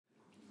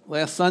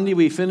Last Sunday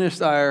we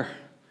finished our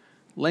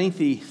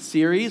lengthy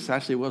series.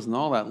 Actually, it wasn't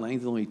all that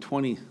lengthy, only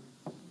 20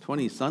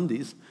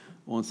 Sundays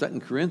on 2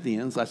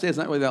 Corinthians. I say it's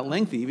not really that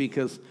lengthy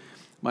because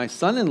my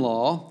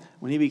son-in-law,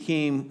 when he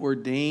became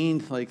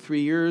ordained like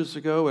 3 years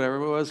ago, whatever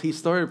it was, he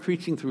started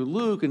preaching through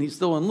Luke, and he's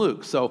still in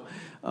Luke. So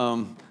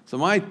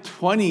my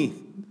 20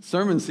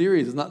 sermon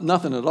series is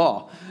nothing at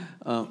all.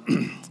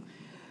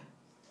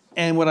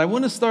 And what I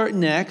want to start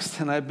next,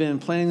 and I've been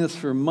planning this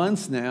for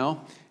months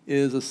now,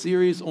 is a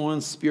series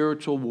on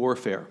spiritual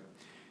warfare.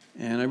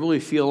 And I really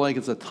feel like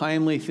it's a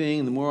timely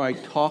thing. The more I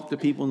talk to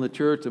people in the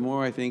church, the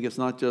more I think it's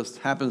not just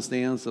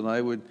happenstance that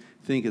I would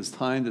think it's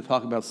time to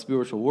talk about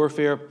spiritual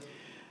warfare.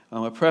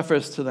 A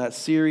preface to that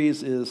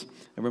series is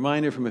a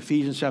reminder from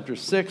Ephesians chapter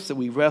 6 that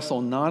we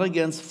wrestle not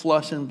against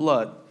flesh and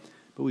blood,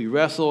 but we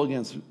wrestle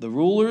against the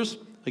rulers,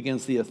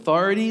 against the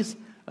authorities,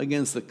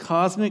 against the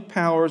cosmic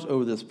powers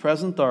over this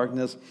present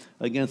darkness,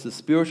 against the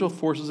spiritual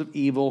forces of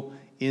evil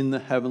in the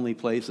heavenly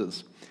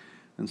places.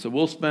 And so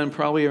we'll spend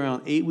probably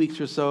around 8 weeks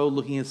or so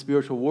looking at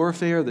spiritual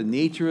warfare, the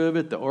nature of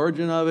it, the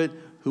origin of it,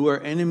 who our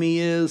enemy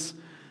is,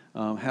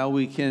 how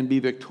we can be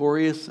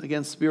victorious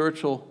against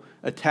spiritual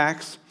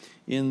attacks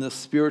in the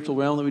spiritual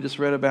realm that we just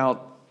read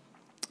about.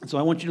 And so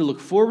I want you to look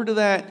forward to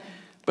that,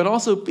 but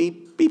also be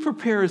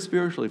prepared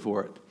spiritually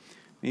for it.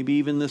 Maybe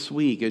even this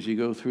week, as you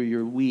go through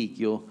your week,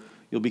 you'll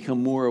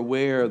become more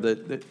aware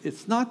that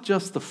it's not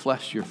just the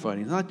flesh you're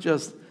fighting. It's not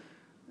just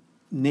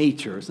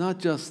nature. It's not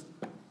just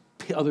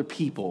other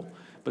people.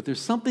 But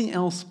there's something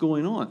else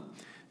going on.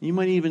 You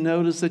might even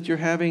notice that you're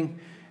having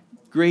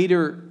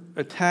greater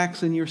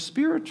attacks in your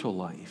spiritual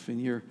life, in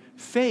your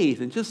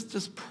faith, and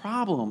just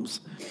problems.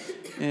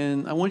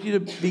 And I want you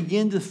to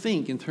begin to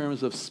think in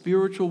terms of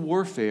spiritual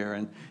warfare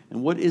and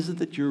what is it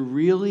that you're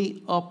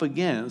really up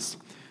against.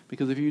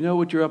 Because if you know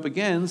what you're up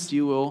against,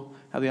 you will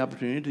have the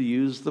opportunity to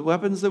use the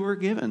weapons that we're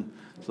given.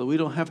 So we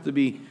don't have to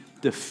be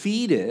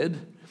defeated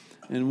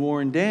and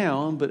worn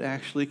down, but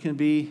actually can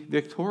be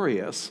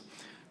victorious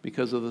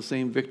because of the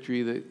same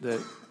victory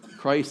that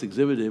Christ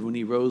exhibited when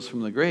he rose from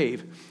the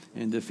grave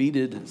and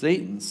defeated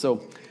Satan.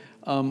 So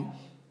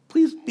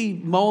please be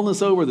mulling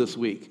this over this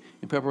week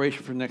in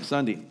preparation for next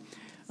Sunday.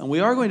 And we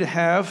are going to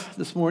have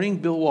this morning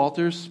Bill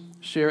Walters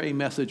share a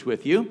message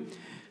with you.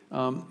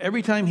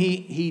 Every time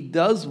he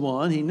does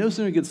one, he no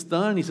sooner gets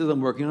done, he says, I'm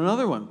working on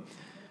another one.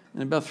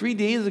 And about 3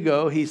 days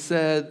ago, he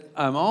said,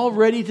 I'm all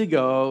ready to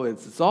go.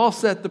 It's all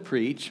set to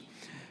preach.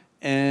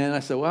 And I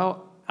said,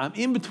 well, I'm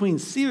in between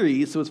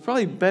series, so it's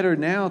probably better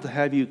now to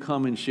have you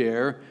come and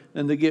share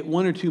than to get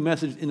one or two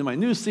messages into my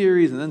new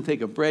series and then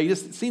take a break. It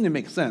just seemed to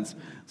make sense.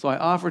 So I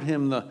offered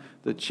him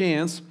the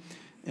chance,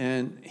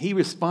 and he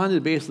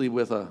responded basically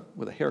with a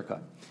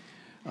haircut.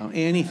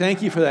 Annie,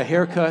 thank you for that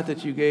haircut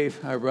that you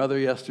gave our brother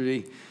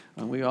yesterday.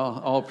 We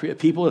all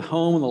people at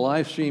home in the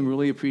live stream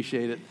really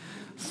appreciate it.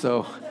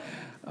 So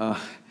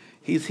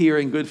he's here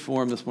in good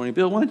form this morning.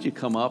 Bill, why don't you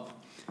come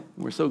up?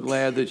 We're so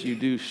glad that you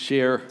do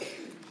share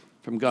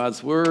from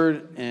God's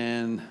Word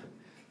and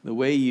the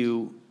way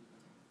you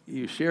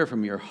share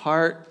from your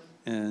heart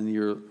and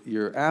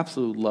your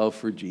absolute love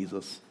for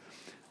Jesus.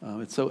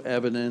 It's so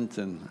evident,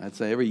 and I'd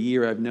say every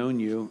year I've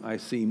known you, I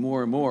see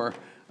more and more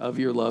of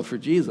your love for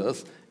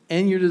Jesus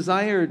and your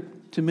desire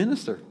to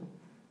minister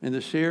and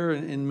to share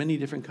in many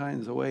different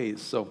kinds of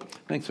ways. So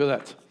thanks for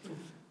that.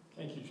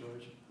 Thank you,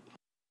 George.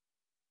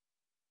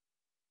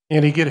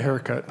 Andy, get a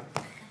haircut.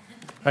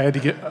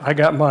 I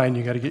got mine,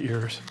 you got to get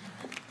yours.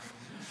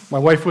 My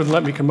wife wouldn't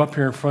let me come up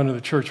here in front of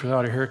the church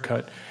without a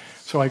haircut,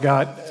 so I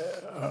got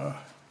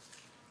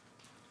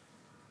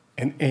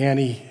an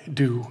Annie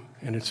do,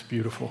 and it's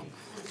beautiful.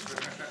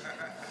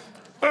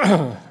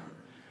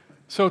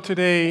 So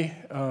today,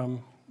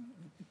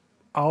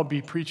 I'll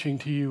be preaching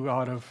to you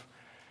out of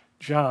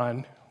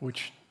John,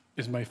 which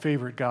is my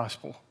favorite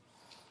gospel,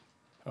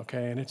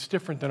 okay? And it's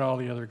different than all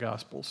the other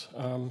gospels.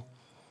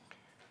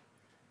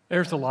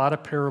 There's a lot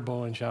of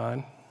parable in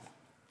John,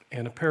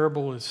 and a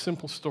parable is a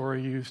simple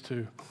story used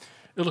to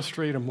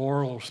illustrate a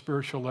moral or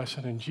spiritual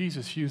lesson, and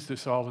Jesus used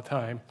this all the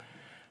time.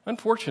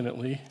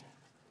 Unfortunately,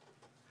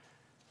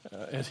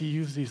 as he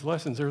used these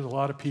lessons, there's a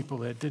lot of people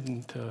that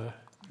didn't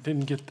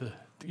get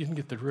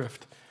the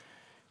drift.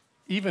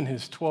 Even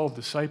his 12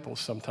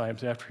 disciples,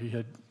 sometimes after he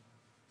had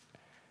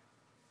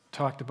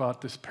talked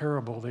about this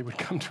parable, they would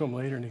come to him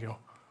later and he'd go,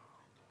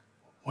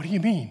 "What do you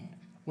mean?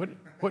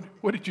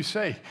 What did you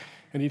say?"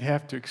 And he'd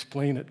have to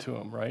explain it to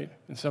him, right?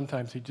 And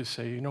sometimes he'd just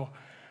say,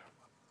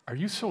 "Are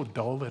you so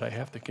dull that I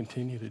have to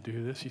continue to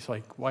do this?" He's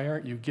like, "Why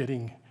aren't you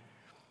getting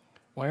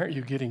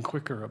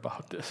quicker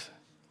about this?"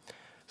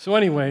 So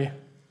anyway,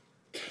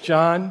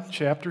 John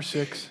chapter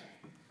 6,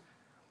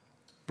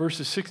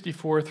 verses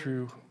 64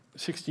 through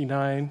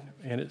 69,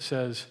 and it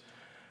says,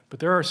 "But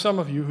there are some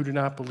of you who do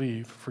not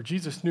believe, for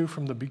Jesus knew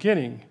from the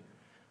beginning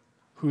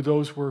who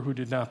those were who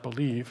did not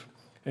believe,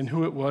 and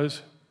who it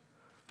was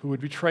who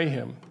would betray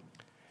him.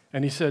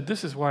 And he said,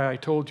 'This is why I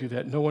told you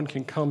that no one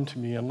can come to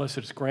me unless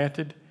it is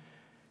granted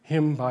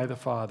him by the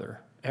Father.'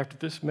 After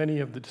this, many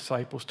of the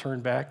disciples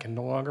turned back and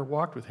no longer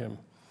walked with him.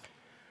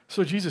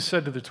 So Jesus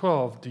said to the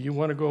 12, "Do you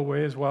want to go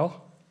away as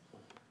well?"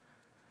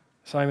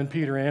 Simon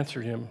Peter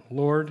answered him,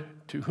 "Lord,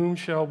 to whom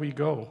shall we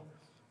go?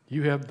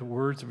 You have the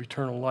words of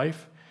eternal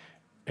life,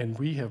 and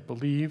we have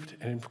believed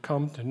and have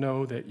come to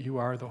know that you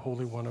are the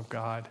Holy One of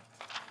God."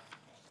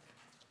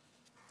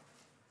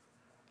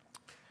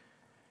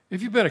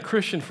 If you've been a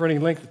Christian for any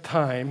length of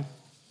time,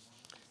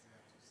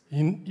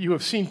 you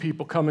have seen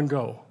people come and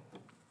go.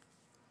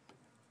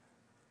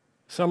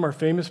 Some are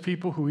famous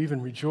people who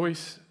even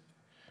rejoice,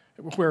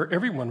 where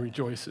everyone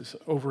rejoices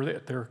over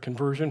their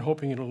conversion,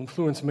 hoping it'll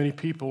influence many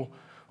people,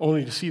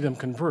 only to see them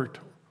convert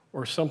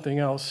or something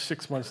else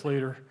 6 months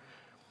later.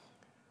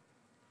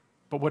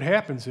 But what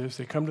happens is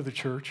they come to the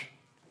church,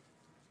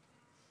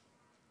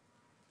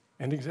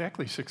 and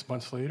exactly 6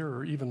 months later,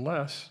 or even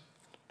less,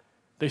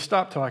 they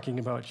stop talking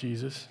about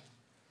Jesus,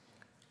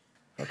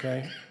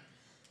 okay?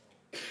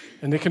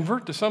 And they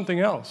convert to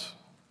something else.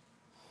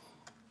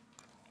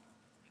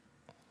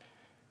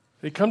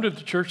 They come to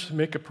the church to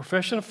make a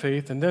profession of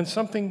faith, and then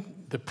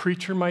something the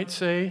preacher might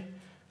say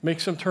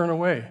makes them turn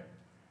away.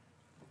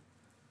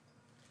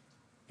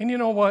 And you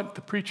know what?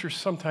 The preachers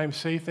sometimes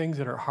say things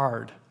that are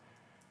hard.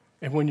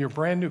 And when you're a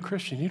brand new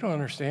Christian, you don't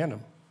understand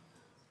them.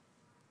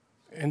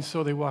 And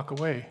so they walk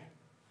away.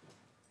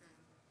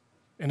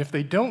 And if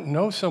they don't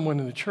know someone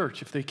in the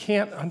church, if they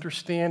can't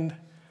understand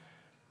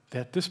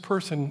that this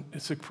person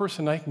is a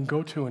person I can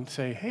go to and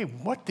say, "Hey,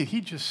 what did he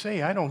just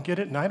say? I don't get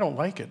it and I don't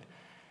like it."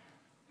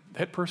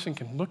 That person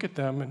can look at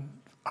them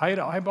and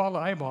eyeball to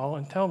eyeball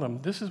and tell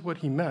them, "This is what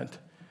he meant."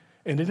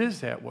 And it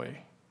is that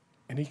way.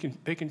 And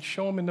they can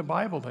show them in the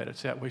Bible that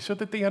it's that way so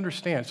that they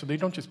understand, so they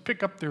don't just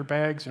pick up their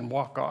bags and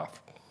walk off.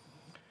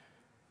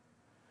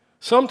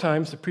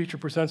 Sometimes the preacher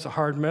presents a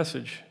hard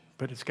message,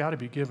 but it's got to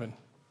be given.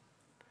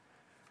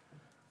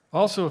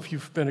 Also, if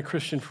you've been a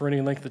Christian for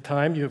any length of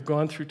time, you have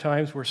gone through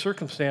times where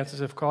circumstances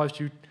have caused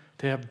you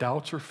to have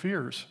doubts or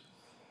fears.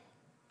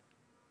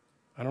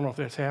 I don't know if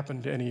that's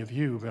happened to any of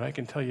you, but I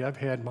can tell you I've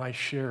had my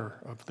share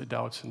of the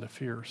doubts and the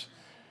fears.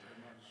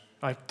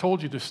 I've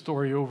told you this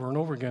story over and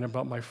over again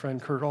about my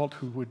friend Kurt Alt,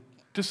 who would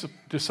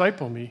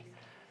disciple me,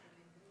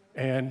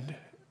 and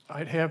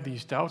I'd have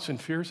these doubts and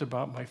fears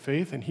about my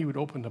faith, and he would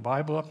open the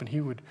Bible up and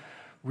he would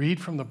read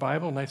from the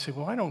Bible, and I'd say,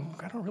 "Well, I don't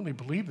really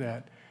believe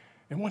that."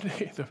 And one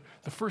day,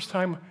 the first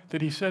time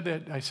that he said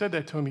that, I said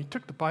that to him, he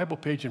took the Bible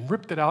page and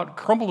ripped it out,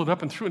 crumbled it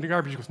up, and threw it in the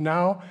garbage. He goes,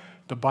 "Now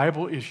the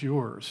Bible is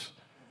yours.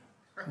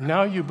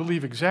 Now you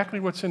believe exactly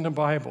what's in the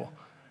Bible."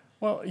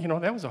 Well,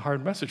 that was a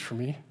hard message for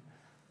me.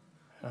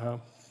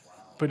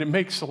 But it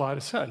makes a lot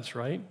of sense,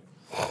 right?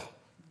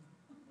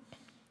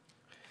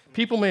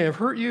 People may have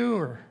hurt you,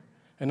 or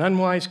an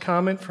unwise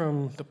comment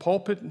from the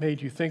pulpit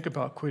made you think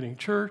about quitting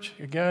church.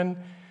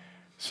 Again,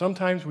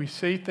 sometimes we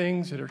say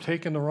things that are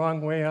taken the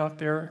wrong way out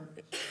there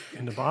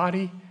in the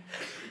body,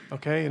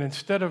 okay? And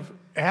instead of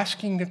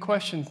asking the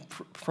question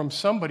from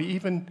somebody,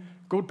 even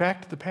go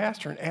back to the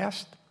pastor and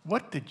ask,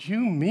 "What did you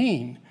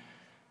mean?"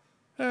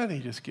 They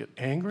just get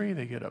angry,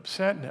 they get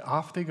upset, and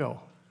off they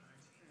go.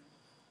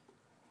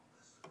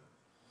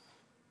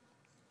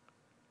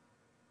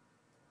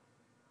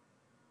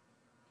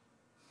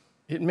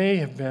 It may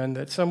have been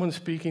that someone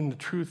speaking the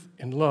truth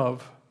in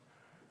love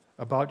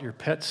about your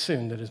pet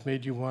sin that has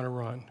made you want to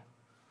run.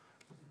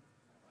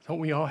 Don't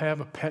we all have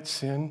a pet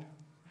sin?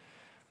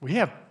 We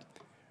have.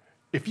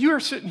 If you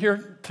are sitting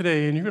here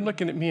today and you're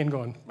looking at me and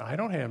going, "I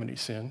don't have any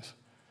sins,"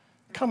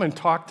 come and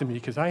talk to me,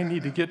 because I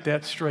need to get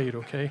that straight,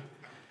 okay?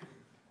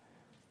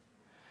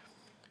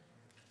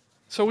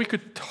 So we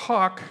could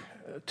talk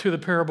to the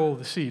parable of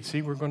the seed.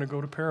 See, we're going to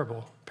go to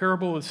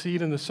parable of the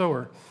seed and the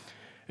sower,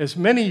 as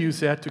many use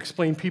that to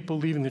explain people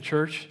leaving the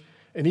church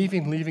and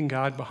even leaving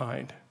God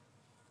behind.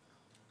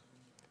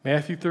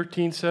 Matthew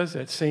 13 says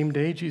that same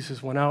day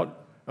Jesus went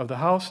out of the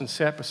house and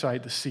sat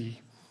beside the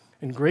sea,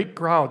 and great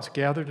crowds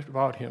gathered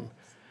about him,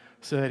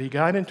 so that he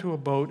got into a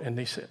boat and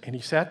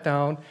he sat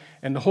down,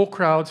 and the whole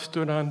crowd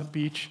stood on the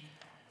beach,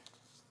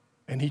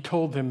 and he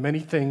told them many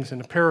things in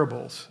the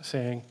parables,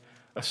 saying,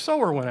 "A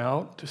sower went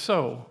out to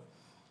sow.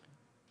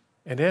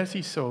 And as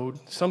he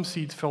sowed, some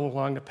seeds fell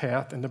along the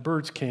path, and the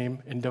birds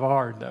came and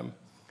devoured them.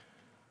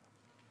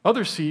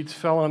 Other seeds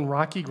fell on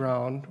rocky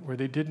ground where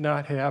they did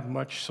not have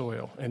much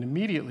soil, and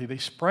immediately they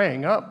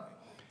sprang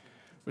up.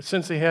 But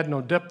since they had no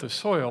depth of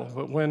soil,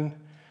 but when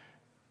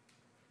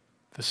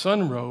the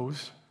sun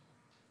rose,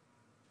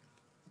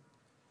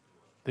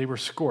 they were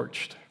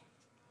scorched.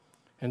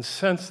 And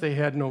since they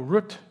had no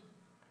root,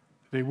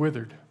 they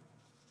withered.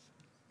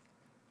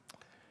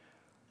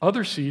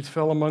 Other seeds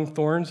fell among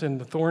thorns, and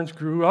the thorns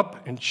grew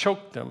up and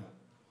choked them."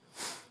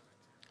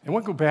 And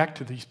we'll go back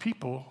to these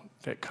people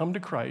that come to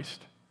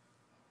Christ.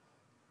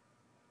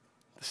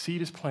 The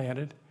seed is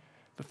planted,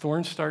 the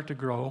thorns start to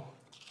grow,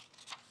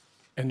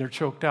 and they're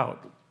choked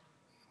out.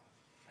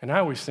 And I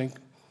always think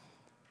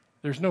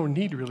there's no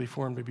need really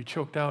for them to be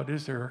choked out,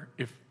 is there,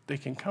 if they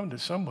can come to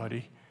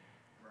somebody,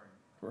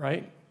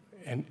 right,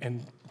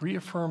 and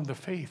reaffirm the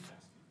faith.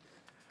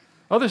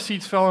 Other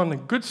seeds fell on the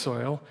good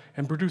soil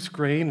and produced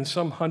grain, and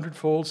some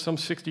 100-fold, some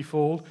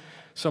 60-fold,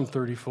 some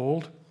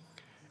 30-fold.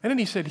 And then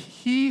he said,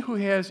 he who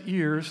has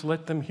ears,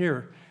 let them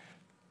hear.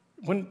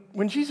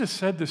 When Jesus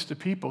said this to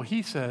people,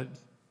 he said,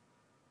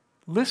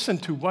 listen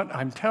to what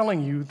I'm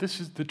telling you. This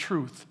is the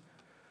truth.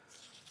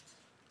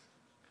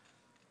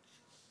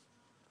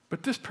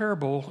 But this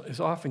parable is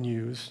often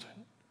used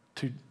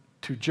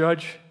to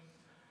judge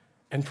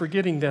and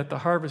forgetting that the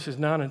harvest is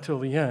not until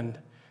the end.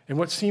 And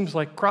what seems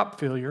like crop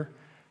failure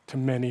to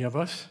many of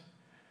us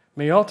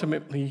may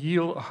ultimately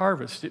yield a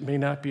harvest. It may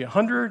not be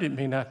 100, it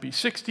may not be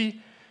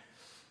 60,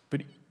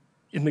 but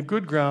in the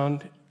good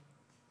ground,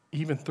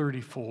 even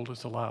 30-fold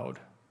is allowed.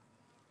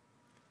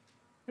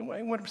 And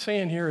what I'm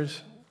saying here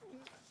is,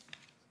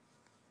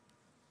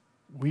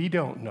 we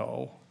don't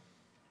know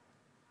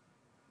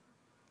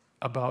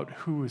about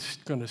who is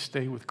going to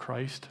stay with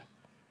Christ,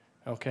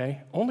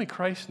 okay? Only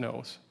Christ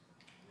knows.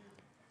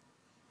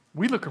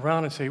 We look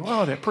around and say,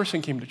 wow, that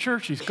person came to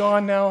church, he's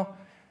gone now.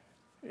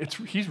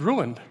 He's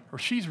ruined, or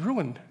she's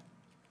ruined.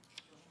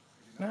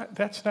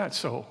 That's not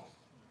so.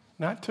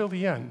 Not till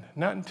the end.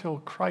 Not until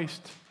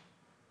Christ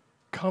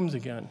comes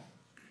again.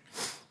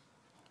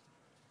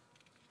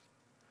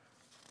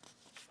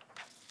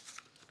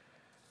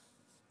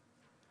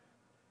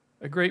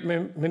 A great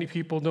many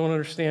people don't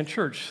understand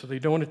church, so they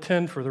don't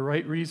attend for the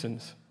right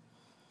reasons.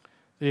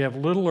 They have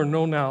little or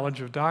no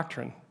knowledge of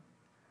doctrine.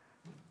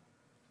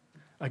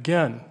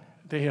 Again,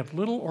 they have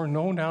little or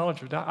no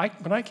knowledge of doctrine.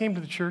 When I came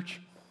to the church,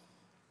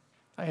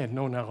 I had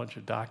no knowledge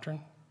of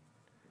doctrine.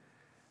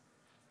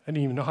 I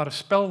didn't even know how to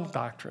spell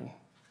doctrine,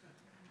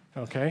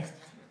 okay?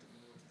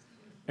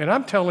 And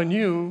I'm telling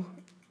you,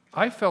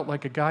 I felt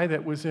like a guy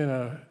that was in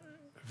a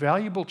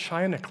valuable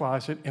china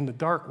closet in the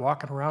dark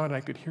walking around, and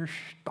I could hear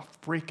stuff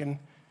breaking.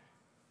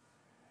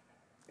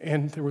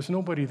 And there was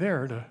nobody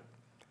there to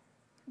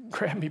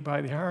grab me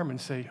by the arm and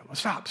say, well,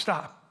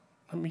 stop.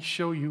 Let me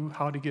show you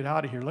how to get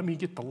out of here. Let me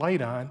get the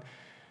light on.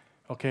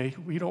 Okay,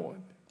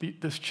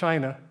 this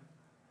china,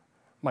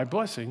 my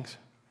blessings,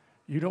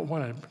 you don't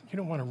want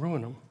to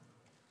ruin them.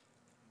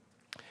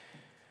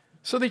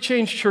 So they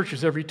change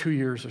churches every 2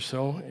 years or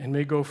so and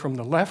may go from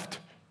the left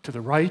to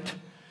the right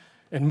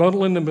and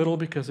muddle in the middle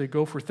because they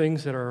go for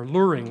things that are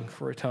alluring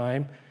for a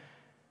time,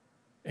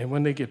 and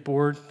when they get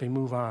bored, they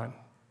move on.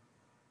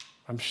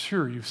 I'm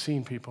sure you've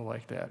seen people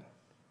like that.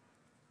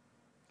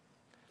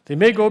 They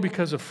may go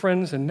because of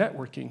friends and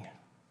networking,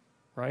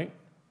 right?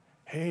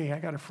 Hey, I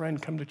got a friend,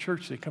 come to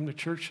church. They come to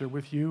church, they're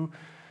with you,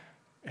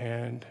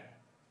 and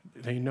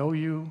they know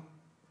you,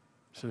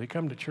 so they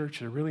come to church,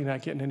 they're really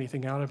not getting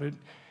anything out of it,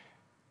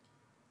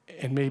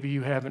 and maybe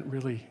you haven't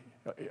really,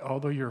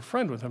 although you're a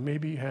friend with them,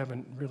 maybe you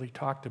haven't really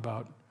talked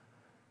about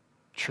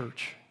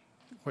church,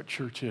 what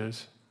church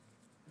is,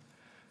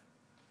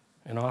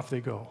 and off they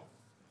go.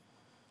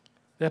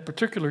 That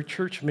particular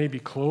church may be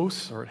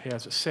close, or it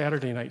has a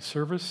Saturday night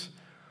service,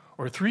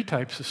 or 3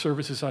 types of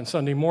services on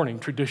Sunday morning: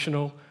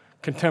 traditional,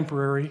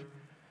 contemporary,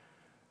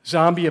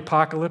 zombie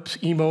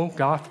apocalypse, emo,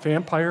 goth,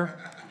 vampire,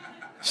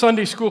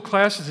 Sunday school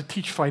classes that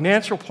teach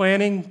financial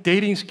planning,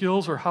 dating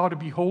skills, or how to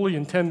be holy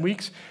in 10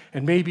 weeks,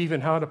 and maybe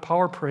even how to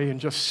power pray in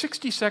just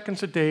 60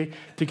 seconds a day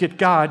to get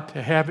God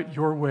to have it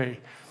your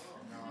way.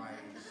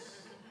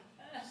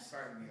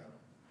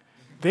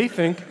 They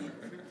think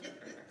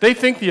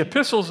the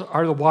epistles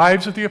are the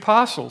wives of the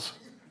apostles.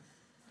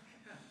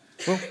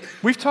 Well,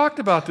 we've talked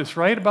about this,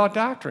 right? About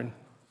doctrine.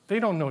 They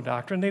don't know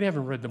doctrine. They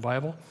haven't read the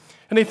Bible.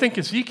 And they think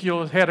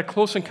Ezekiel has had a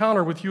close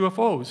encounter with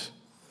UFOs.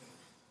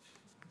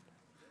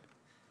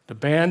 The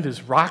band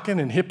is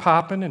rocking and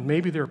hip-hopping, and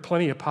maybe there are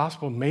plenty of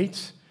possible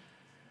mates.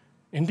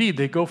 Indeed,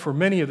 they go for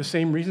many of the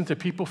same reasons that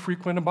people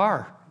frequent a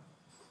bar.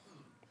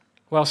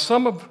 While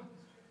some of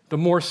the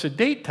more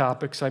sedate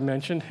topics I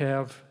mentioned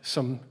have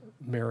some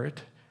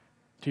merit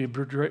to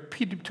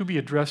be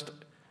addressed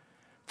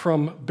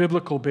from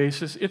biblical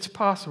basis, it's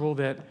possible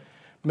that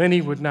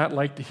many would not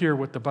like to hear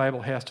what the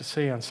Bible has to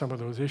say on some of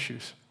those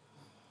issues.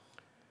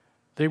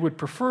 They would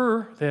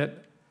prefer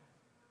that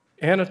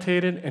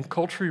annotated and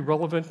culturally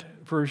relevant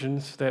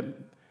versions that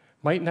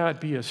might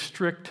not be as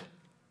strict,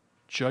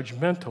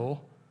 judgmental,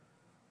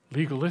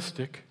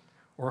 legalistic,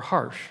 or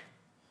harsh.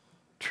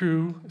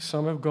 True,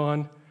 some have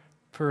gone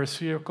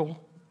pharisaical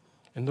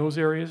in those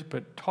areas,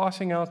 but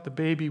tossing the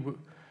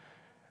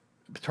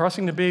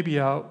baby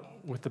out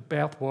with the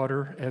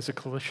bathwater, as the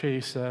cliche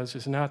says,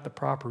 is not the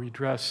proper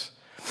redress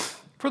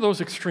for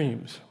those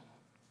extremes.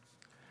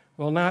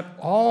 Well, not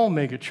all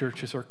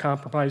megachurches are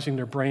compromising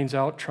their brains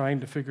out trying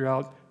to figure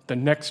out the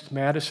next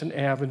Madison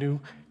Avenue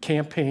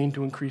campaign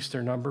to increase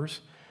their numbers.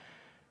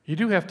 You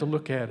do have to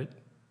look at it,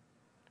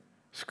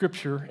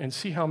 Scripture, and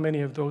see how many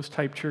of those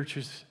type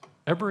churches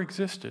ever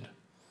existed.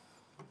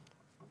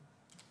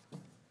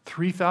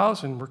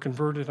 3,000 were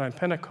converted on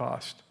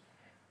Pentecost.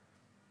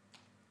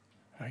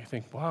 Now you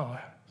think, wow,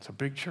 it's a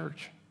big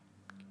church.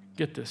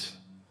 Get this.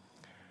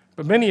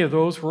 But many of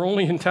those were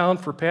only in town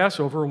for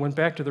Passover and went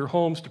back to their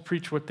homes to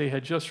preach what they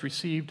had just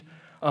received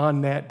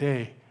on that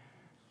day.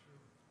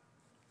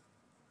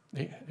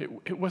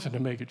 It wasn't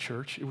a mega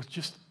church. It was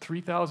just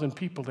 3,000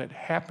 people that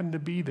happened to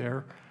be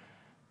there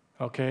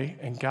okay,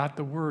 and got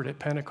the word at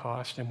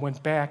Pentecost and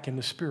went back in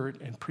the Spirit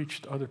and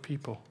preached to other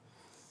people.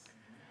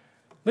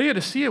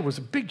 Laodicea was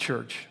a big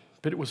church,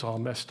 but it was all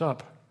messed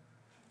up.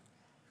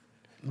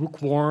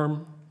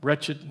 Lukewarm,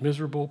 wretched,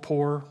 miserable,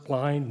 poor,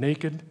 blind,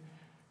 naked.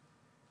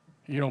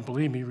 You don't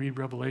believe me, read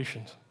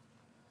Revelations.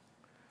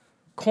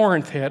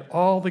 Corinth had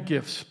all the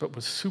gifts, but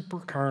was super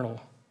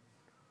carnal.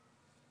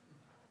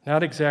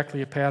 Not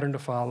exactly a pattern to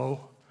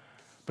follow,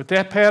 but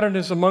that pattern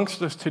is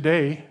amongst us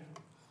today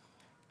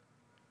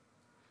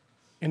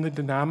in the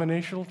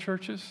denominational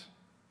churches,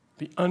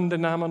 the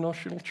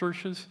undenominational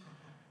churches,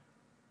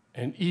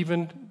 and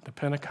even the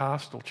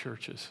Pentecostal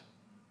churches.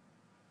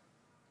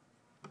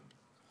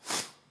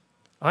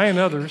 I and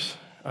others,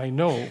 I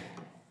know,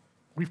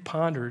 we've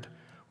pondered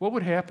what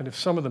would happen if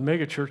some of the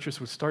mega churches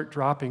would start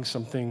dropping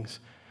some things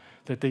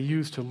that they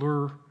use to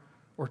lure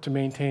or to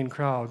maintain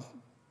crowd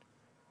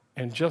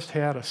and just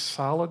had a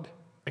solid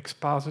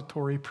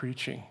expository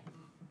preaching.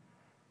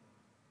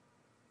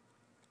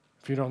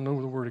 If you don't know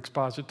the word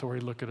expository,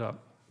 look it up.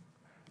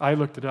 I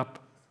looked it up.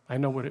 I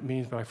know what it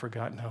means, but I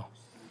forgot now.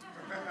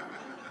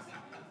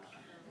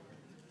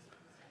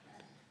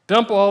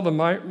 Dump all the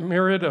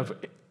myriad of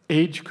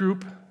age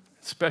group,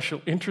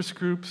 special interest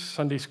groups,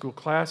 Sunday school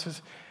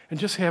classes, and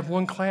just have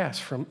one class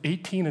from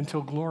 18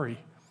 until glory.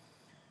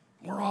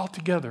 We're all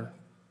together.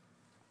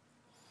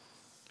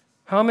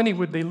 How many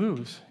would they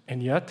lose?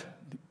 And yet,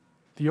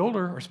 the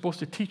older are supposed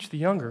to teach the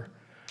younger,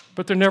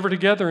 but they're never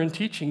together in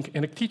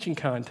a teaching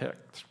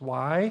context.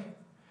 Why?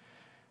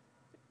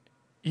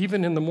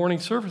 Even in the morning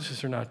services,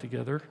 they're not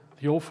together.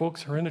 The old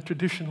folks are in a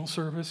traditional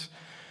service,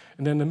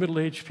 and then the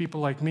middle-aged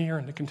people like me are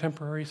in the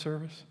contemporary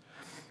service,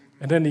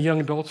 and then the young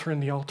adults are in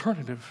the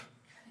alternative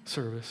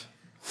service.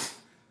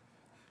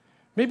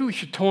 Maybe we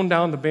should tone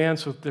down the band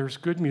so that there's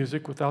good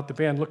music without the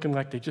band looking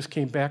like they just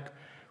came back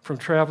from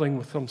traveling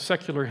with some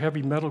secular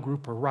heavy metal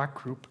group or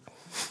rock group.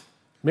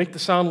 Make the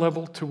sound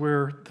level to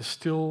where the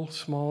still,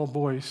 small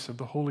voice of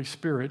the Holy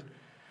Spirit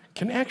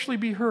can actually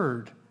be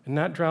heard and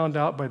not drowned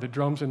out by the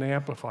drums and the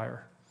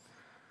amplifier.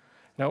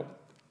 Now,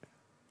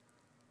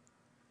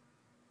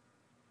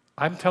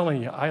 I'm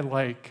telling you, I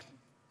like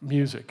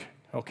music,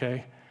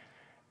 okay?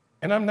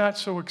 And I'm not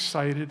so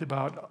excited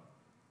about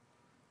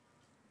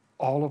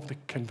all of the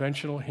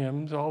conventional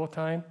hymns all the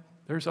time.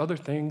 There's other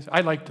things.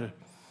 I like to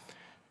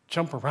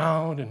jump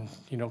around and,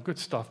 good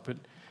stuff, but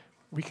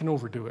we can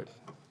overdo it.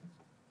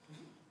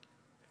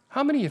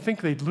 How many of you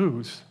think they'd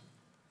lose?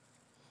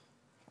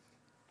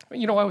 I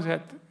was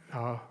at,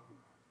 I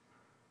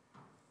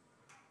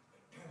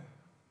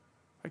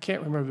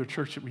can't remember the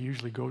church that we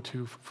usually go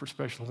to for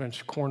special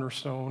events,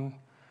 Cornerstone.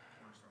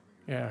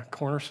 Yeah,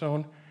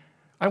 Cornerstone.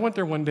 I went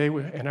there one day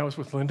and I was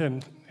with Linda,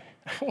 and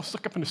I almost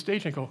look up on the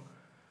stage and I go,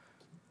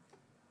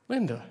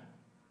 Linda,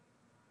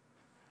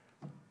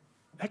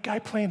 that guy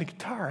playing the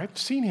guitar, I've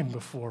seen him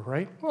before,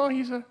 right? Well,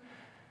 he's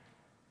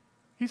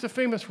a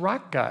famous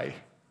rock guy.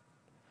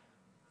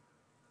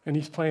 And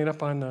he's playing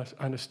up on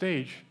the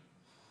stage.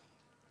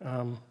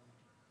 But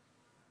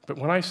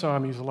when I saw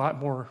him, he was a lot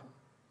more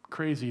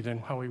crazy than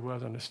how he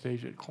was on the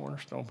stage at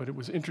Cornerstone. But it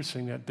was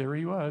interesting that there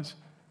he was.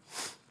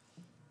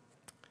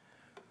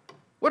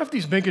 What if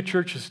these mega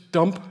churches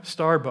dump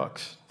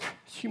Starbucks?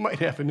 You might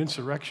have an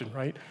insurrection,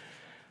 right?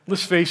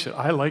 Let's face it,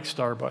 I like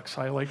Starbucks.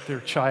 I like their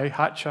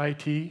hot chai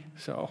tea.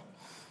 So,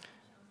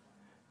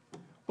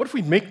 what if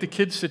we make the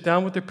kids sit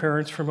down with their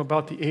parents from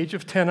about the age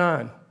of 10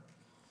 on?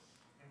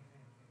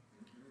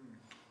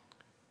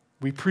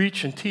 We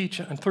preach and teach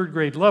on third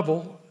grade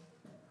level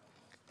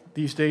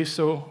these days,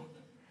 so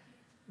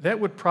that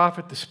would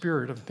profit the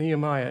spirit of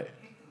Nehemiah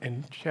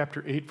in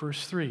chapter 8,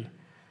 verse 3.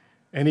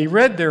 And he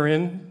read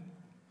therein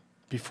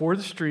before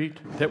the street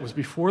that was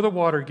before the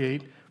water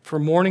gate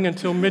from morning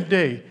until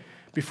midday,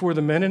 before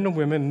the men and the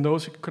women and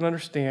those who could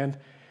understand,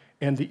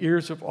 and the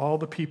ears of all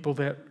the people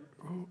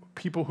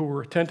who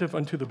were attentive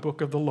unto the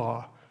book of the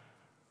law.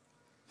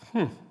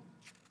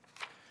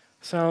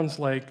 Sounds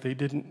like they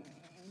didn't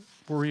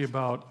worry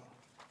about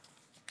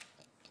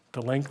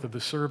the length of the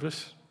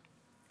service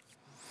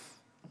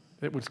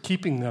that was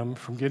keeping them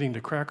from getting to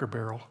Cracker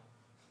Barrel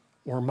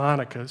or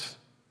Monica's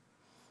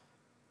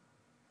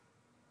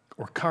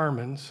or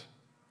Carmen's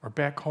or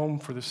back home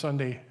for the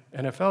Sunday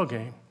NFL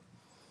game.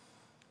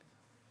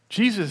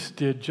 Jesus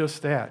did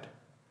just that.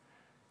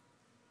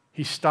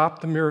 He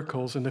stopped the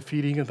miracles and the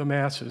feeding of the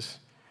masses.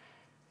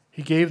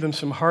 He gave them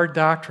some hard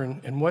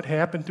doctrine, and what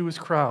happened to his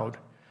crowd?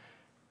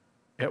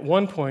 At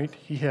one point,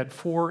 he had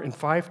 4,000 and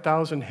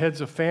 5,000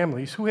 heads of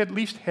families who at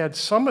least had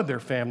some of their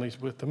families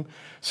with them,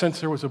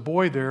 since there was a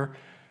boy there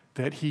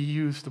that he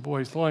used the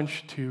boy's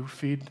lunch to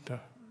feed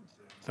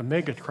the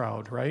mega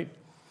crowd, right?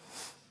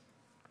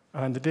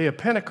 On the day of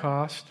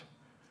Pentecost,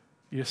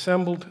 the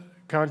assembled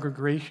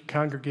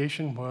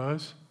congregation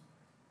was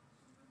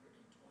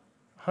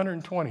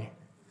 120.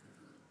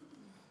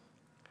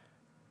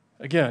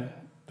 Again,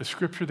 the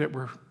scripture that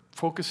we're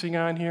focusing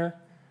on here,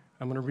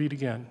 I'm going to read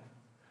again.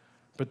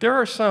 But there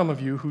are some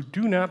of you who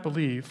do not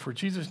believe, for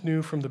Jesus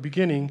knew from the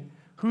beginning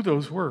who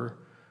those were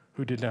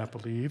who did not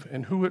believe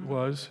and who it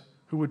was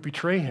who would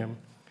betray him.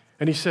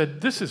 And he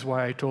said, "This is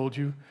why I told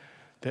you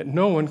that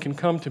no one can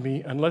come to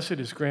me unless it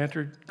is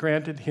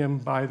granted him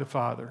by the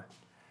Father."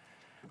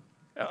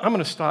 I'm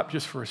going to stop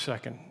just for a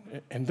second,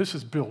 and this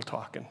is Bill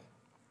talking.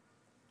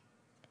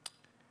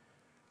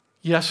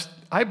 Yes,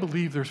 I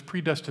believe there's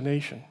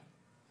predestination.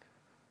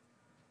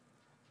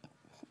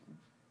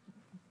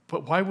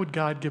 But why would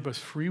God give us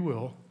free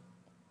will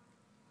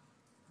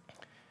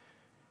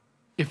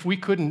if we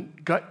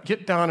couldn't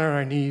get down on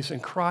our knees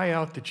and cry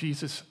out to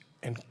Jesus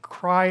and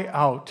cry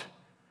out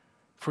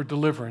for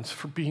deliverance,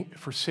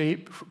 for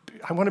saved?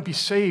 I want to be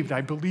saved.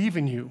 I believe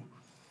in you.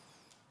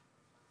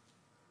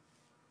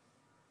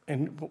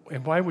 And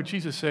why would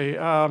Jesus say,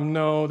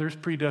 no, there's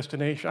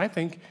predestination? I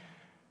think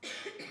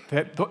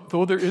that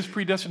though there is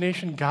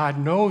predestination, God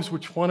knows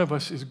which one of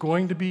us is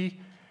going to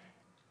be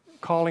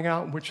calling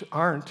out and which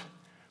aren't.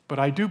 But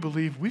I do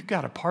believe we've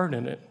got a part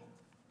in it.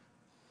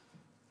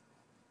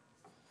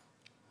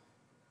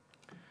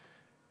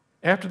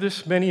 After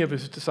this, many of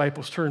his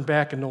disciples turned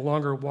back and no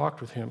longer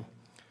walked with him.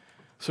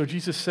 So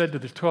Jesus said to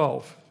the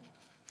 12,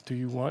 "Do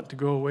you want to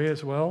go away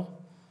as well?"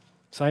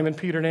 Simon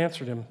Peter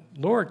answered him,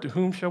 "Lord, to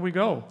whom shall we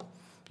go?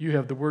 You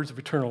have the words of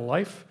eternal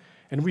life,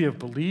 and we have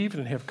believed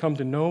and have come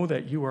to know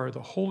that you are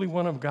the Holy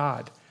One of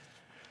God."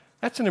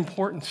 That's an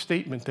important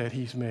statement that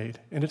he's made,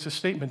 and it's a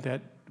statement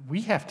that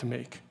we have to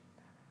make.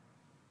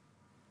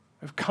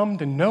 I've come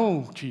to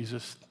know,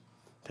 Jesus,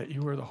 that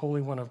you are the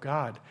Holy One of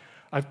God.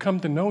 I've come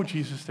to know,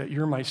 Jesus, that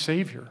you're my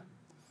Savior.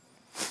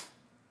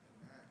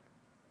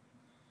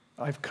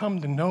 I've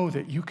come to know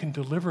that you can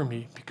deliver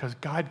me because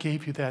God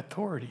gave you that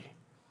authority.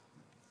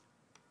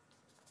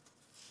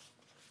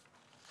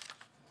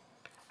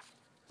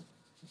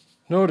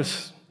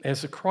 Notice,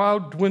 as the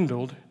crowd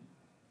dwindled,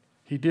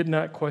 he did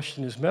not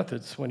question his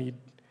methods. When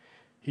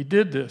he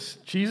did this,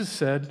 Jesus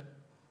said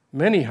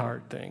many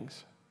hard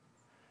things.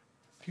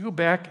 If you go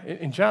back,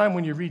 in John,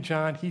 when you read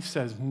John, he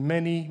says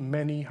many,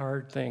 many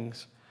hard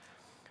things.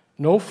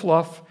 No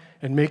fluff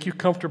and make you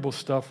comfortable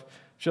stuff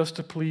just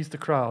to please the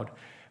crowd.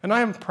 And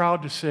I am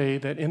proud to say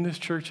that in this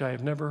church, I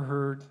have never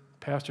heard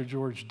Pastor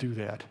George do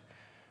that.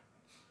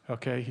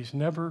 Okay? He's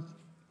never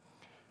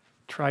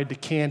tried to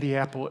candy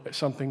apple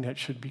something that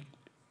should be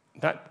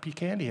not be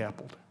candy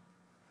appled.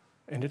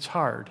 And it's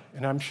hard.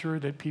 And I'm sure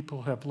that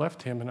people have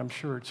left him, and I'm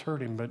sure it's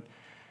hurt him.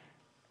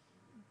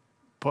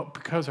 But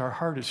because our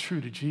heart is true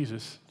to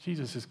Jesus,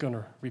 Jesus is going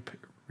to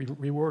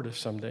reward us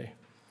someday.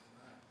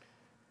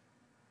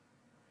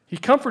 He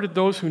comforted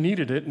those who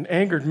needed it and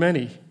angered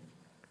many.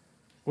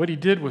 What he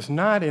did was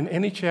not in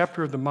any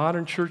chapter of the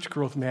modern church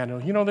growth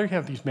manual. You know, they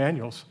have these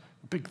manuals,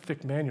 big,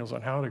 thick manuals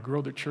on how to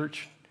grow the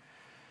church.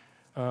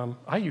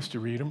 I used to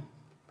read them.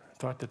 I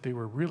thought that they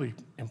were really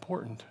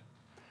important.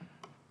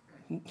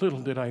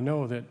 Little did I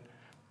know that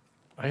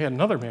I had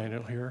another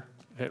manual here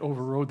that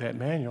overrode that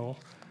manual.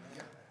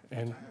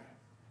 And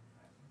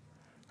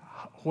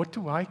what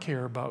do I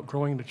care about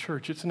growing the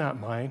church? It's not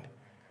mine.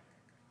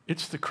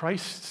 It's the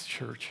Christ's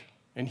church.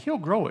 And he'll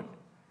grow it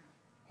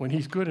when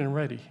he's good and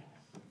ready.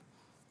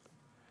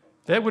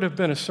 That would have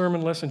been a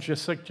sermon lesson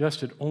just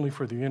suggested only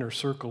for the inner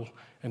circle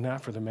and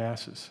not for the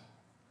masses.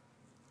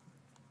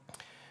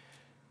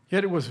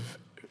 Yet it's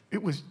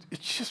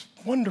just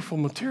wonderful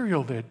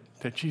material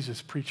that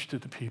Jesus preached to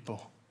the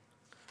people.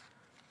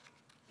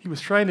 He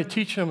was trying to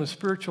teach them a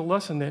spiritual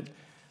lesson that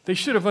they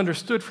should have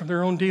understood from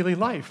their own daily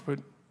life, but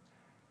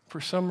for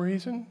some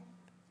reason,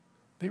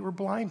 they were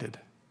blinded.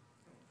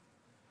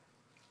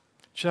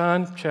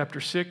 John chapter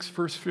 6,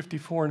 verse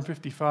 54 and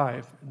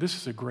 55. This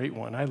is a great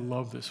one. I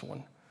love this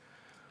one.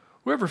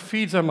 "Whoever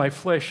feeds on my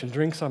flesh and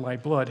drinks on my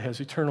blood has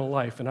eternal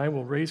life, and I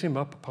will raise him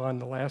up upon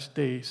the last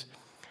days.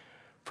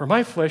 For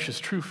my flesh is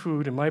true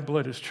food, and my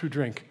blood is true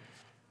drink."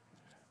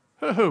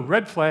 Oh,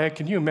 red flag.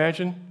 Can you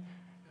imagine?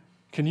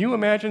 Can you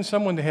imagine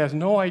someone that has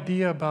no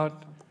idea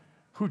about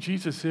who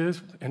Jesus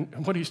is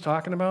and what he's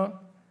talking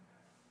about?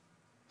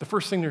 The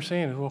first thing they're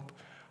saying is, well,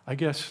 I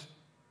guess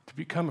to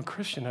become a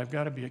Christian, I've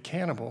got to be a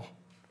cannibal.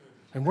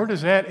 And where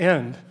does that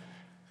end?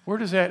 Where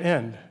does that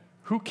end?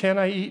 Who can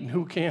I eat and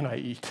who can I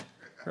eat?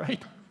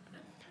 Right?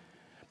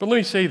 But let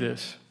me say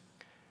this.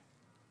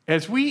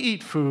 As we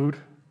eat food,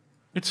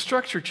 its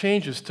structure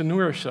changes to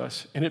nourish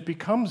us, and it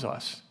becomes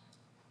us.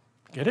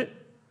 Get it?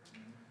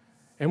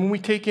 And when we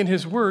take in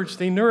his words,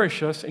 they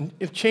nourish us, and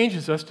it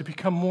changes us to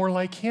become more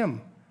like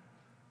him.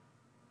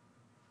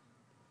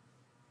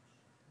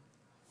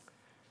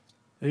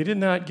 They did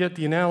not get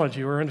the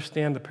analogy or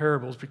understand the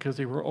parables because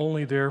they were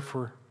only there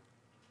for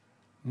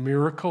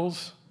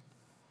miracles.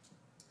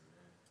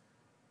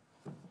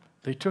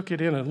 They took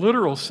it in a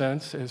literal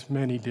sense, as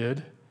many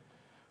did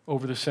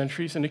over the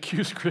centuries, and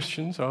accused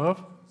Christians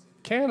of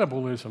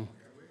cannibalism.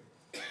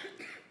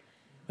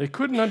 They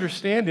couldn't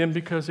understand him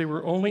because they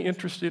were only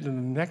interested in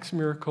the next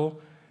miracle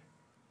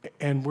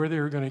and where they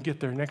were going to get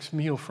their next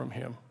meal from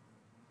him.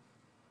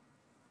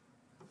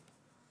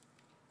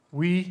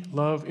 We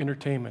love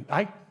entertainment.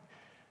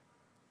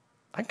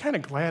 I'm kind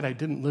of glad I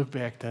didn't live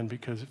back then,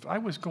 because if I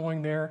was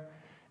going there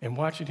and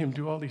watching him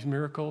do all these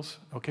miracles,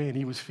 okay, and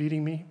he was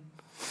feeding me,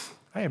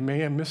 I may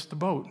have missed the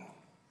boat.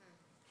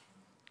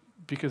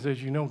 because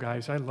as you know,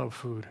 guys, I love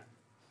food.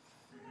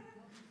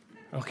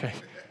 Okay.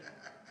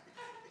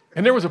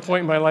 And there was a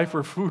point in my life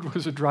where food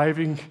was a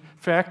driving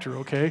factor,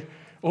 okay?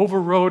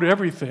 Overrode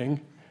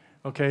everything,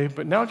 okay?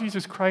 But now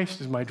Jesus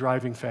Christ is my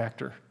driving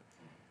factor.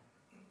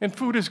 And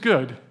food is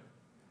good,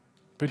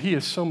 but he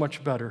is so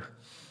much better.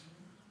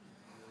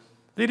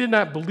 They did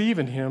not believe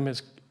in him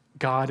as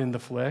God in the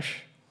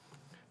flesh,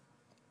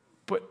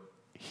 but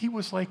he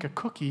was like a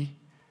cookie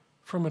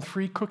from a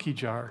free cookie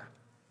jar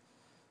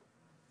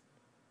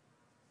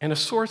and a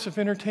source of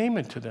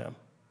entertainment to them.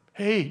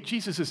 Hey,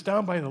 Jesus is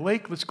down by the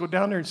lake. Let's go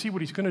down there and see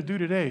what he's going to do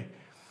today.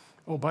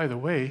 Oh, by the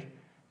way,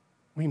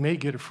 we may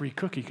get a free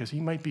cookie because he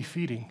might be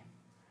feeding.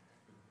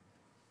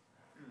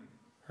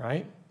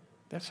 Right?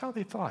 That's how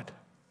they thought.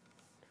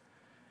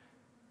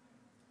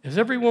 As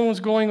everyone was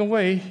going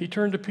away, he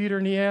turned to Peter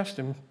and he asked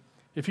him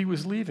if he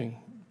was leaving.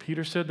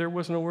 Peter said there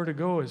was nowhere to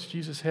go as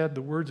Jesus had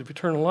the words of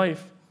eternal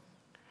life.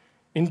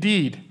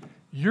 Indeed,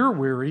 you're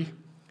weary,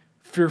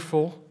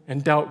 fearful,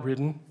 and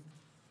doubt-ridden.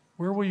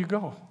 Where will you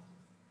go?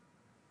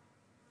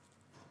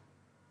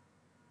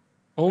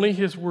 Only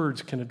his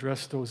words can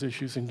address those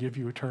issues and give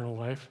you eternal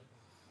life.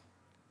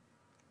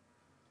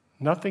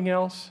 Nothing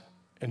else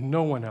and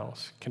no one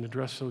else can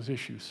address those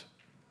issues.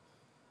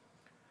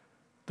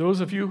 Those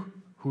of you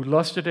who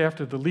lusted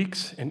after the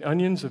leeks and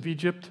onions of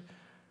Egypt,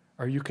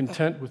 are you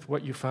content with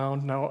what you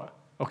found? Now,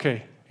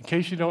 okay, in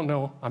case you don't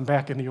know, I'm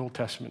back in the Old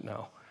Testament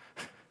now.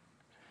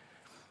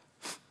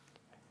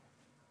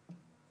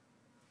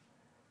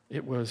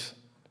 It was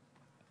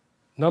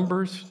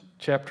Numbers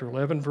chapter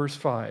 11, verse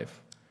 5.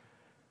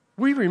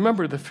 We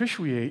remember the fish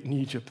we ate in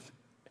Egypt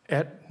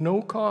at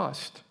no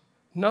cost,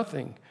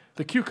 nothing.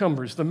 The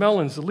cucumbers, the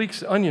melons, the leeks,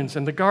 the onions,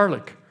 and the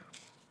garlic.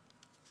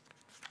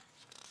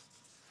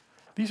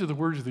 These are the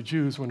words of the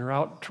Jews when they're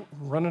out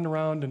running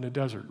around in the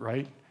desert,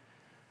 right?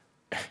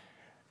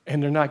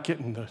 And they're not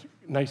getting the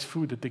nice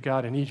food that they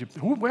got in Egypt.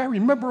 Oh, I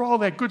remember all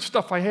that good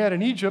stuff I had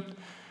in Egypt.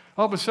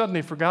 All of a sudden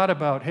they forgot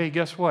about, hey,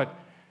 guess what?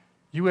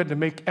 You had to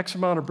make X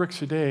amount of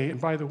bricks a day. And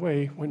by the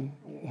way, when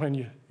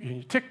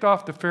you ticked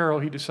off the Pharaoh,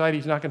 he decided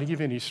he's not going to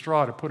give you any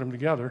straw to put them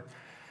together,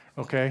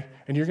 okay?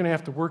 And you're going to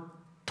have to work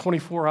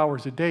 24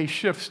 hours a day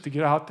shifts to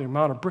get out the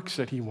amount of bricks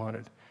that he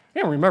wanted.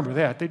 They don't remember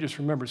that. They just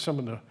remember some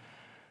of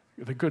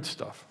the good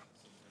stuff.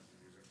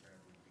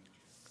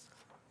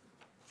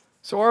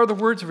 So are the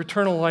words of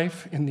eternal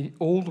life in the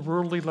old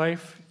worldly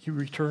life you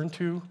return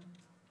to?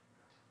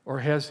 Or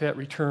has that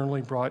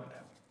returnally brought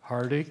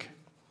heartache,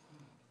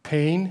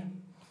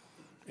 pain,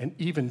 and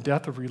even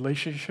death of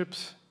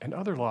relationships and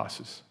other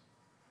losses?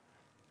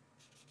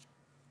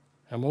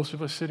 Now, most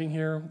of us sitting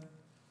here,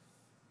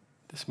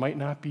 this might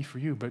not be for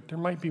you, but there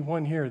might be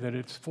one here that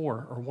it's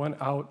for, or one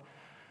out.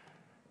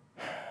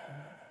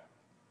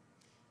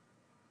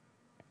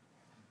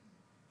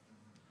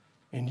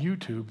 In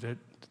YouTube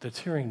that's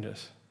hearing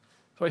this.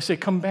 So I say,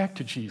 come back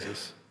to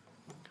Jesus.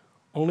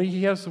 Only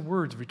he has the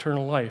words of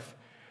eternal life,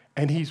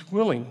 and he's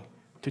willing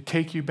to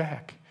take you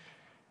back.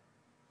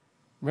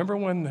 Remember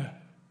when the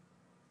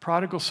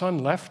prodigal son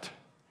left,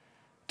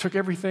 took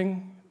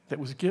everything that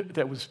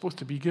was supposed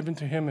to be given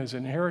to him as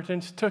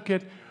inheritance, took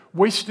it,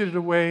 wasted it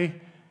away,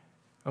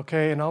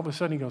 okay, and all of a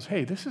sudden he goes,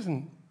 hey, this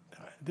isn't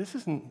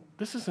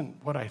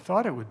what I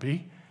thought it would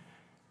be.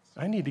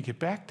 I need to get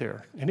back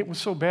there. And it was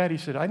so bad, he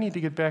said, I need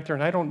to get back there,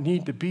 and I don't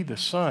need to be the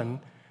son.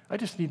 I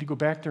just need to go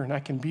back there, and I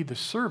can be the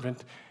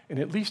servant, and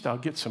at least I'll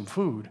get some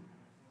food.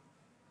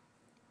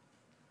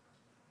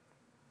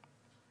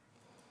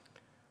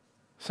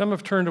 Some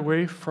have turned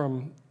away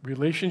from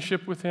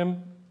relationship with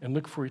him and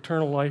look for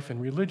eternal life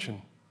in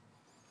religion.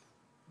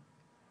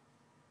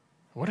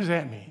 What does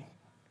that mean?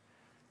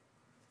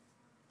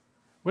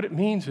 What it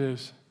means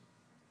is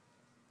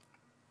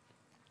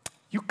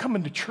you come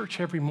into church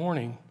every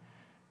morning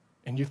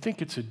and you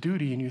think it's a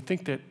duty, and you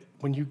think that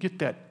when you get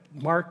that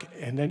mark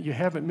and then you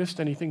haven't missed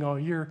anything all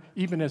year,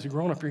 even as a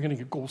grown-up, you're going to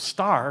get a gold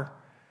star,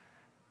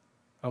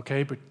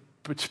 okay?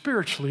 But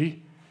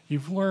spiritually,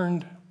 you've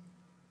learned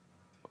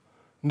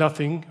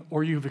nothing,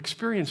 or you've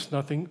experienced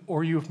nothing,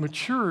 or you've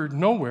matured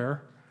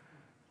nowhere.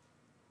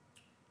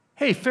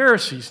 Hey,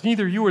 Pharisees,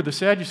 neither you or the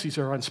Sadducees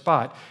are on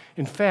spot.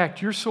 In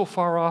fact, you're so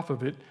far off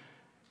of it,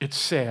 it's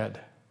sad.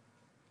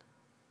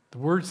 The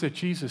words that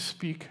Jesus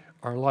speaks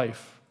are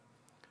life.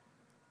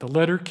 The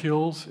letter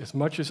kills as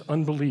much as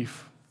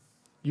unbelief.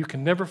 You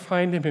can never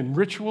find him in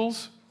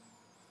rituals,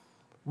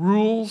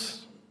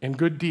 rules, and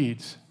good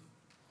deeds.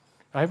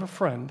 I have a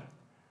friend.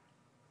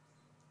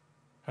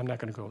 I'm not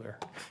going to go there.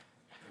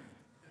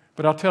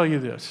 But I'll tell you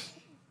this.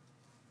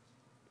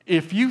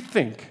 If you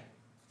think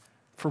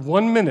for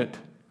 1 minute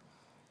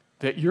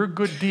that your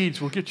good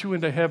deeds will get you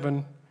into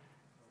heaven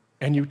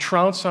and you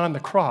trounce on the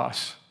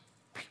cross,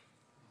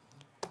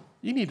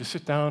 you need to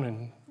sit down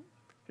and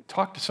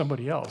talk to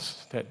somebody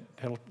else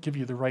that'll give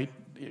you the right.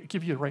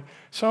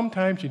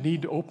 Sometimes you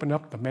need to open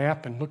up the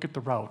map and look at the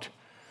route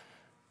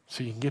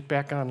so you can get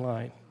back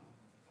online.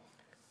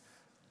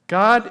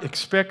 God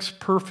expects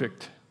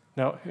perfect.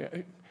 Now,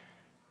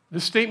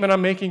 this statement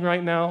I'm making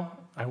right now,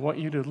 I want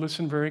you to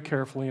listen very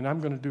carefully, and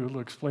I'm going to do a little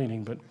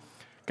explaining, but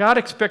God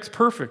expects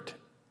perfect,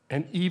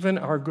 and even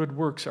our good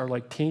works are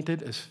like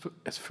tainted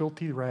as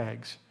filthy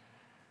rags.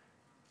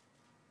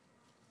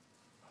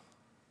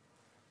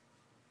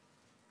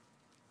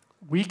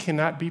 We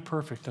cannot be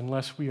perfect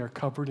unless we are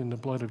covered in the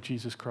blood of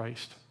Jesus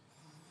Christ.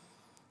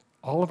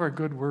 All of our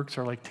good works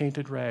are like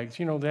tainted rags.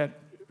 You know, that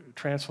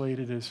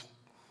translated as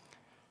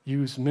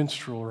used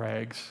menstrual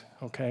rags,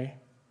 okay?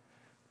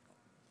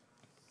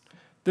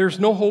 There's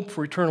no hope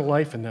for eternal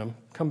life in them.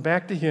 Come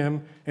back to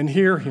Him and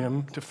hear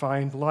Him to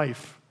find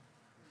life.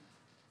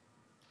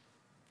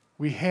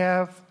 We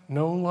have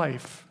no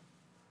life.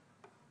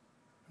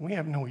 We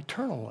have no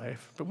eternal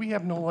life, but we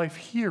have no life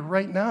here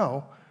right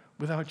now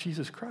without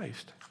Jesus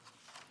Christ.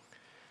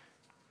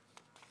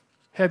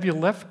 Have you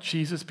left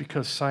Jesus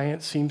because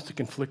science seems to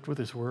conflict with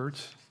His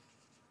words?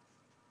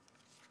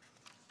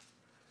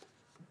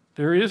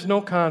 There is no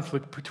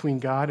conflict between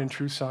God and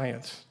true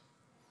science.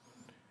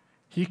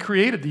 He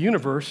created the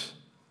universe.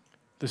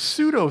 The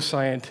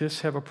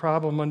pseudoscientists have a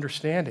problem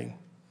understanding.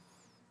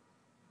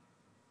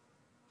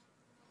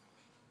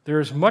 There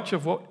is much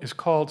of what is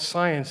called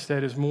science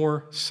that is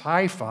more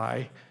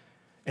sci-fi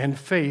and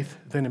faith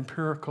than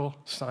empirical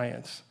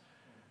science.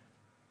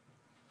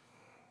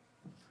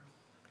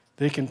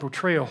 They can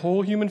portray a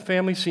whole human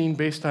family scene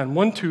based on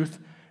one tooth,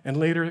 and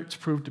later it's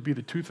proved to be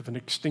the tooth of an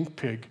extinct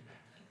pig.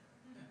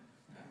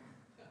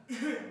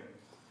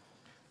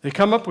 They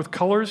come up with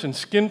colors and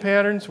skin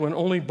patterns when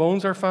only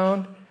bones are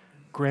found.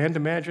 Grand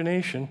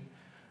imagination,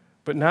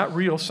 but not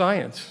real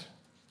science.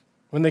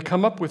 When they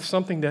come up with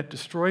something that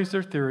destroys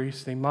their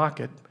theories, they mock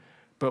it,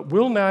 but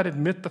will not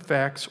admit the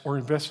facts or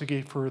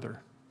investigate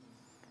further.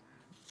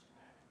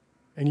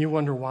 And you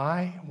wonder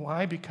why?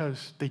 Why?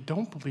 Because they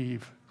don't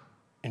believe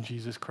in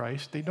Jesus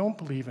Christ. They don't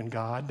believe in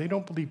God. They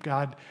don't believe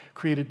God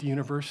created the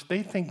universe.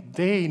 They think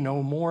they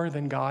know more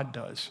than God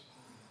does.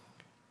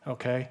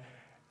 Okay?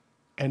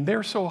 And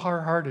they're so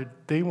hard-hearted,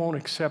 they won't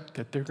accept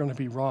that they're going to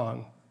be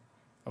wrong.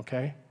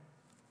 Okay?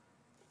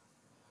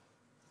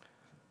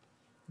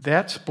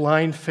 That's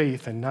blind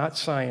faith and not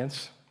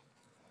science.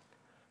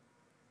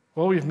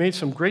 Well, we've made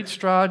some great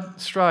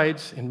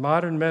strides in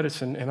modern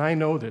medicine, and I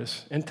know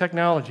this. In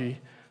technology,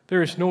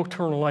 there is no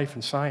eternal life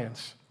in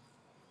science.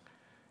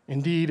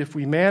 Indeed, if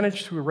we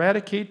manage to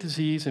eradicate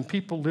disease and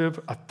people live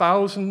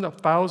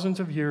thousands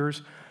of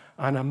years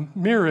on a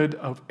myriad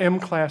of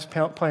M-class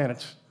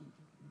planets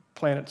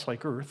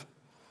like Earth,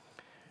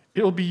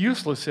 it will be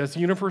useless as the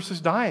universe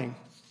is dying.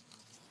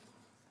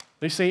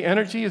 They say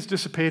energy is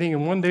dissipating,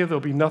 and one day there'll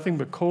be nothing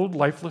but cold,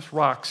 lifeless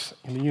rocks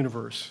in the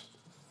universe.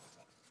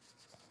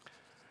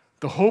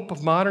 The hope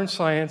of modern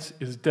science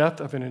is death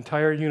of an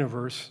entire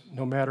universe,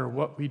 no matter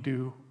what we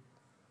do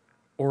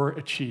or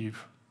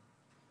achieve.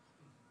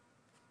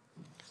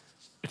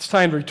 It's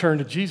time to return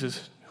to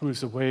Jesus, who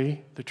is the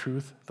way, the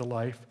truth, the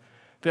life,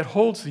 that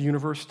holds the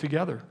universe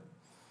together,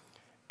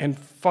 and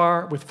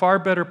with far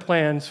better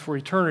plans for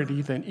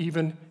eternity than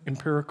even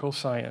empirical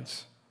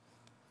science.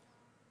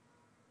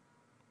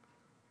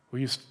 Will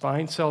you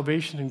find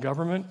salvation in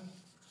government?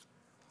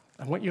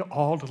 I want you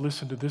all to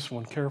listen to this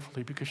one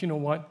carefully, because you know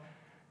what?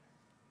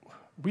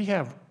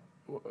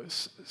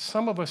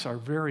 Some of us are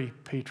very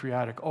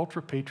patriotic,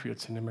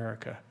 ultra-patriots in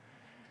America.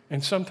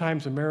 And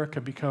sometimes America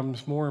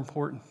becomes more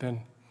important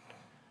than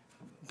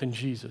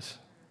Jesus.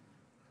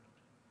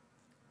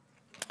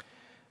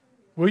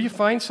 Will you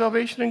find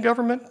salvation in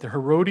government? The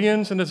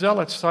Herodians and the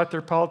Zealots thought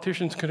their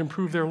politicians could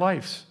improve their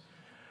lives.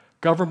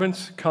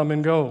 Governments come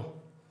and go.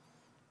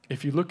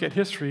 If you look at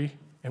history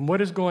and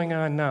what is going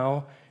on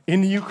now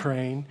in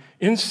Ukraine,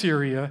 in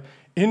Syria,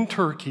 in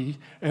Turkey,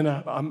 and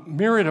a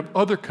myriad of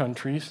other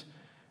countries,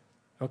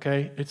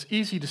 okay, it's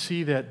easy to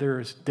see that there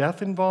is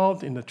death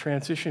involved in the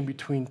transition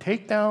between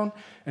takedown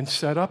and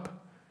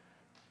setup,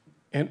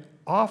 and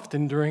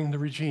often during the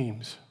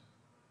regimes.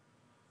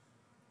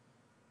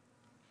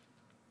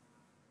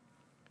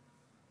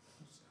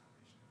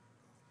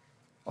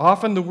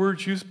 Often the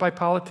words used by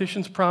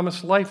politicians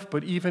promise life,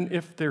 but even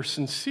if they're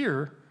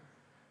sincere,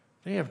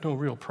 they have no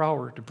real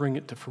power to bring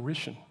it to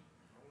fruition.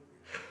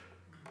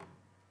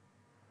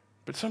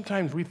 But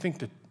sometimes we think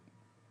that,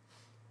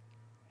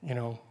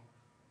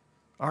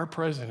 our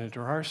president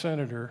or our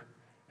senator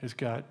has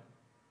got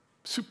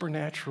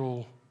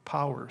supernatural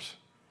powers,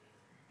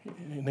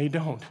 and they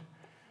don't.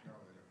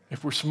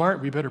 If we're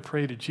smart, we better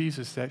pray to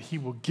Jesus that He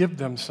will give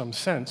them some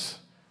sense.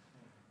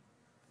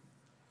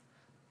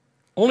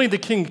 Only the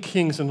King of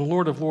Kings and the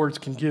Lord of Lords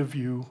can give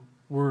you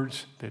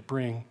words that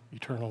bring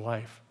eternal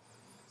life.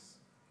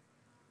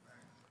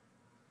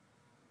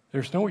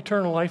 There's no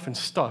eternal life in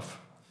stuff.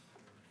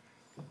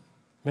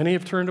 Many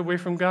have turned away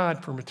from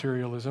God for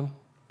materialism,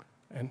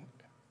 and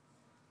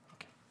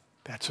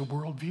that's a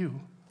worldview.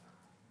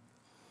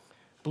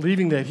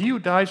 Believing that he who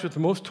dies with the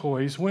most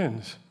toys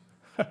wins.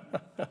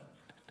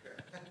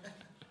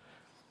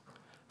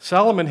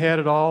 Solomon had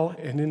it all,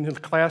 and in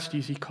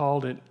Ecclesiastes he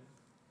called it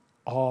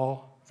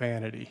all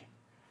vanity.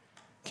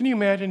 Can you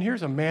imagine?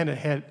 Here's a man that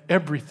had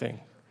everything.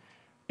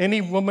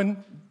 Any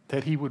woman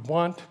that he would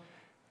want,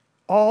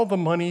 all the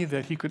money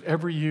that he could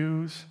ever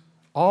use,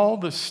 all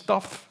the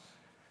stuff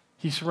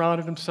he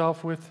surrounded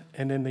himself with,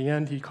 and in the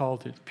end he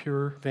called it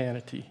pure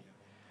vanity.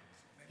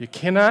 You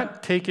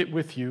cannot take it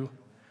with you.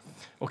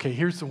 Okay,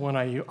 here's the one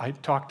I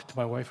talked to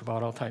my wife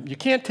about all the time. You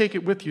can't take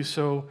it with you,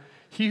 so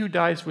he who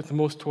dies with the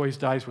most toys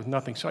dies with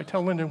nothing. So I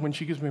tell Linda when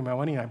she gives me my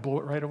money and I blow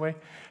it right away,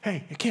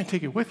 hey, you can't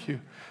take it with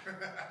you.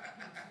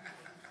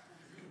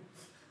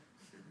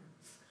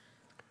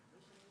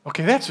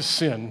 Okay, that's a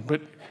sin,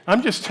 but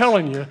I'm just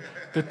telling you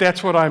that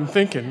that's what I'm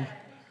thinking.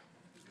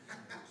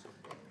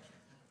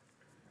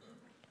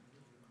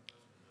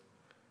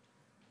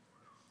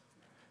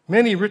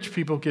 Many rich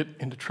people get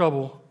into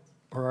trouble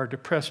or are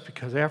depressed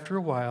because after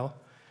a while,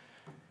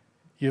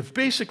 you've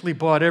basically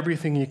bought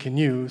everything you can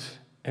use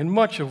and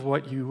much of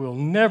what you will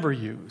never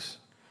use.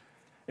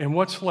 And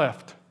what's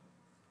left?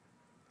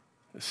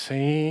 The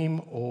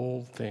same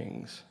old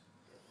things.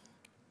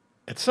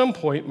 At some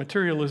point,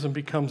 materialism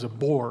becomes a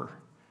bore.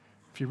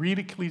 If you read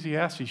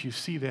Ecclesiastes, you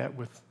see that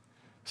with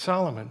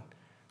Solomon.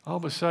 All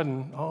of a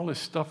sudden, all this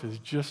stuff is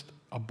just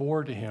a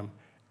bore to him.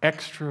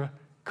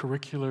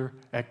 Extracurricular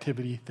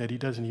activity that he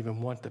doesn't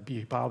even want to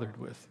be bothered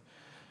with.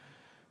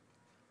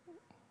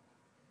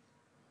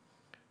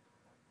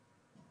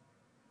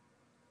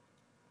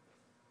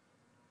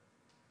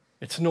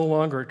 It's no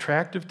longer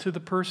attractive to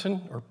the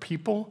person or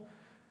people.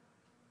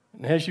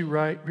 And as you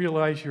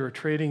realize you are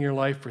trading your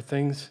life for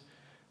things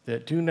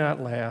that do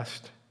not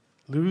last,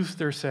 lose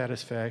their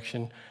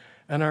satisfaction,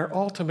 and are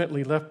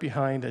ultimately left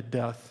behind at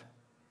death,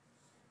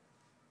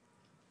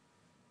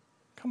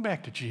 come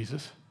back to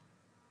Jesus.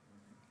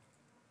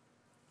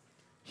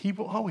 He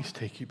will always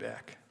take you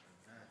back.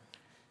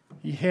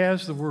 He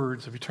has the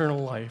words of eternal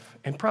life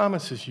and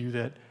promises you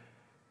that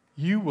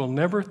you will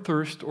never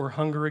thirst or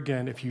hunger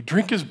again if you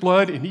drink his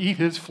blood and eat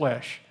his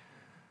flesh.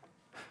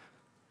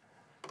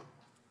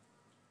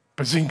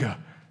 Bazinga.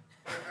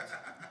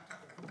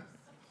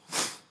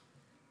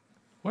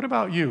 What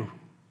about you?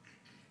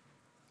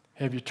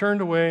 Have you turned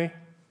away?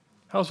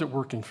 How's it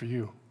working for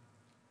you?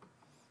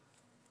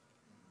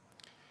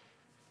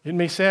 It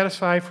may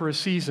satisfy for a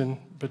season,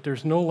 but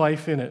there's no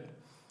life in it.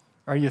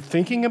 Are you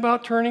thinking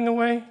about turning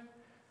away?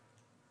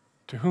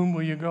 To whom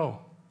will you go?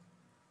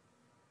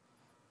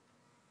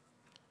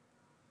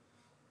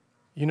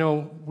 You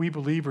know, we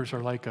believers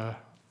are like a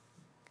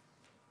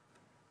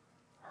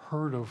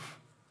herd of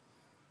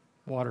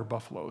water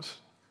buffaloes.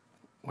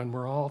 When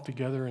we're all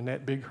together in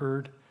that big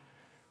herd,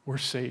 we're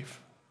safe.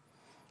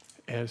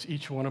 As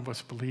each one of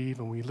us believe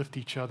and we lift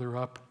each other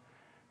up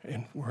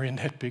and we're in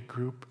that big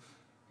group,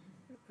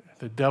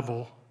 the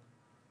devil,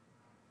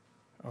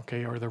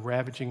 okay, or the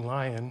ravaging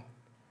lion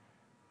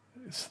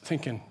is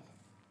thinking,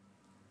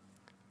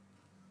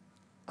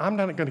 I'm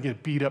not going to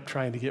get beat up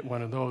trying to get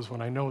one of those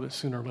when I know that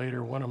sooner or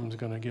later one of them is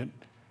going to get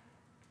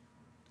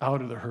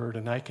out of the herd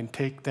and I can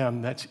take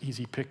them. That's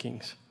easy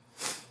pickings.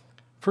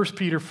 1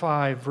 Peter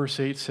 5, verse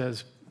 8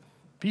 says,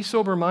 be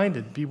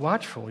sober-minded, be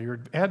watchful. Your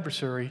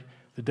adversary,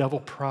 the devil,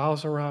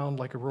 prowls around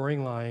like a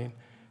roaring lion,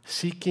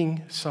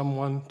 seeking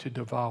someone to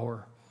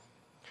devour.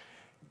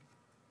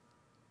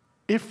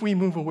 If we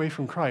move away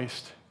from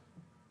Christ,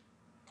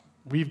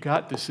 we've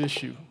got this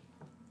issue.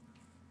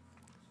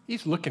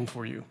 He's looking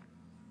for you.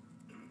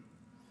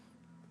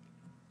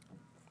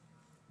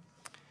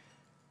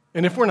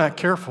 And if we're not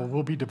careful,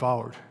 we'll be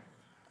devoured.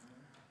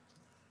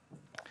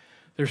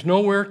 There's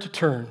nowhere to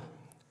turn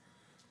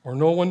or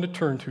no one to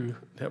turn to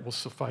that will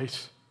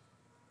suffice.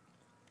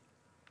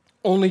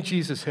 Only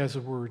Jesus has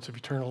the words of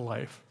eternal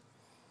life.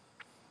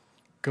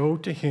 Go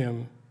to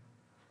him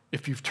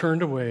if you've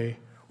turned away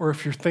or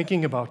if you're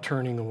thinking about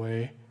turning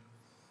away.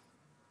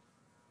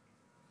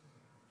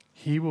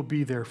 He will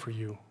be there for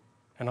you.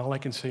 And all I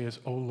can say is,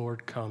 oh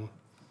Lord, come.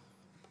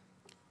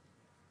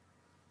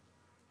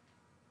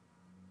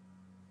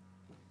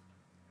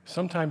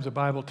 Sometimes the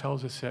Bible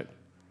tells us that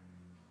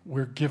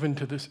we're given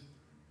to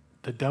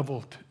the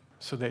devil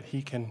so that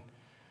he can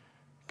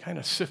kind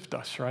of sift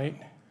us,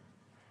 right?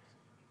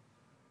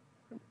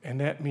 And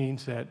that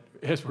means that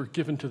as we're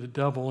given to the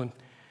devil and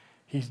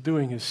he's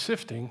doing his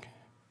sifting,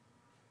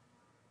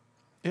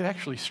 it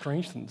actually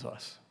strengthens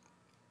us.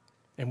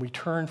 And we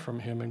turn from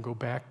him and go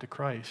back to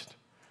Christ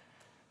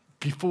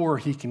before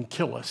he can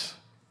kill us.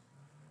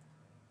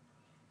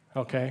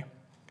 Okay?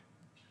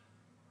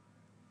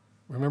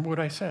 Remember what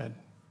I said.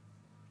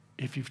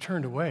 If you've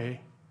turned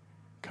away,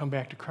 come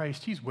back to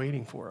Christ. He's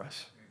waiting for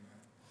us.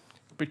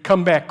 But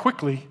come back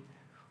quickly,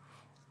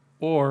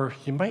 or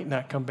you might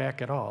not come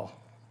back at all.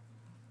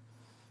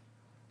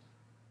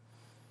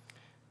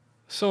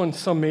 So in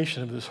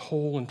summation of this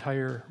whole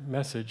entire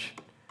message,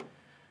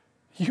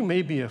 you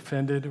may be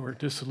offended or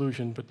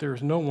disillusioned, but there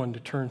is no one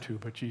to turn to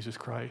but Jesus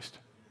Christ.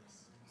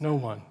 No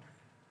one.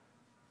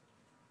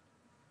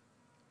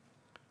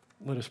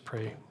 Let us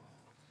pray.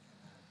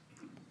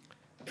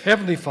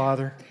 Heavenly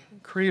Father,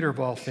 creator of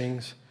all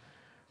things,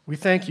 we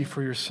thank you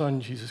for your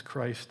Son, Jesus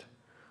Christ,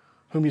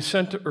 whom you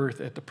sent to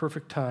earth at the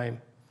perfect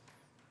time,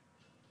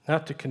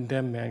 not to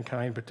condemn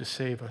mankind, but to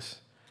save us.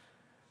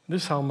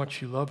 This is how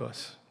much you love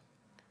us.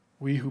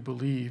 We who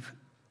believe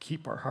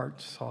keep our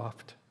hearts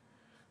soft,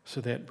 so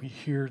that we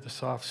hear the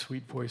soft,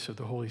 sweet voice of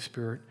the Holy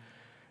Spirit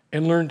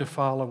and learn to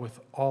follow with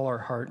all our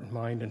heart and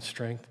mind and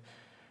strength.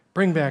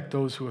 Bring back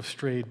those who have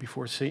strayed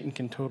before Satan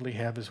can totally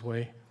have his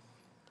way.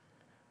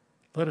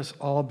 Let us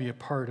all be a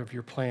part of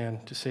your plan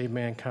to save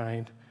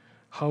mankind,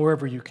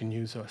 however you can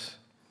use us.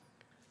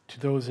 To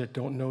those that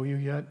don't know you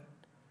yet,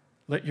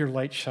 let your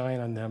light shine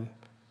on them,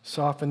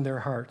 soften their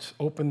hearts,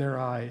 open their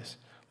eyes,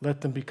 let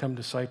them become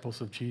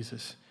disciples of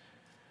Jesus.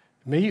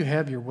 May you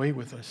have your way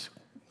with us.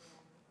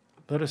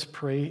 Let us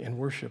pray and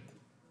worship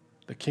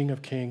the King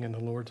of Kings and the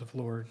Lord of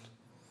Lords.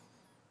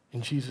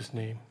 In Jesus'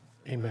 name,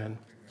 amen.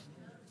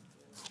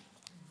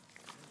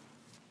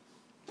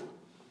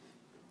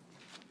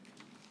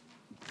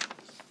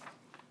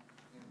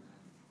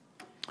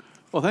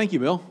 Well, thank you,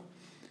 Bill.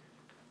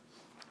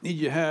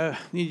 Need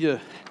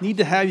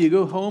to have you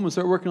go home and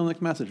start working on the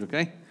next message,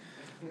 okay?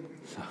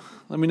 So,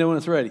 let me know when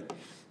it's ready.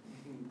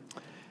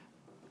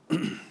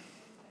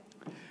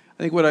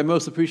 I think what I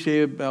most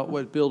appreciate about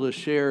what Bill just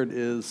shared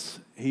is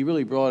he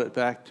really brought it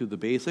back to the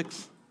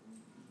basics,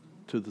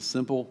 to the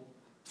simple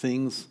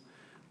things.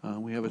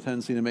 We have a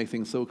tendency to make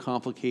things so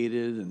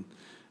complicated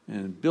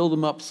and build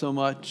them up so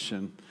much,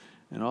 and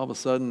all of a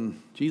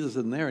sudden, Jesus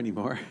isn't there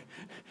anymore.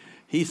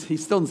 He's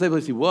still in the same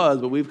place he was,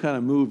 but we've kind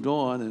of moved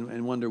on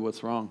and wonder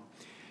what's wrong.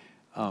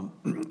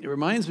 It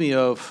reminds me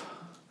of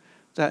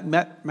that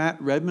Matt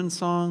Redman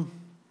song,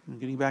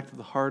 Getting Back to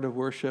the Heart of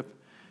Worship.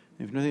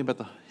 If you know anything about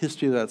the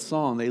history of that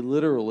song, they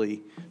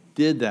literally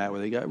did that,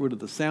 where they got rid of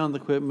the sound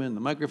equipment,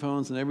 the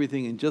microphones and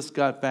everything, and just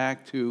got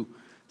back to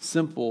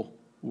simple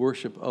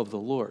worship of the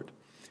Lord.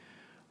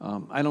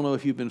 I don't know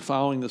if you've been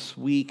following this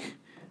week,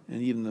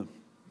 and even the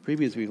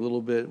previous week a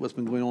little bit, what's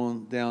been going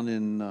on down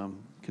in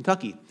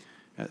Kentucky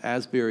at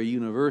Asbury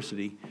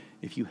University.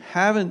 If you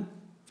haven't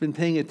been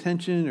paying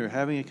attention or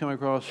having it come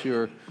across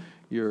your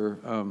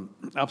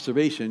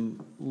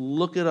observation,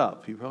 look it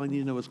up. You probably need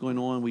to know what's going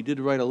on. We did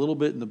write a little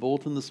bit in the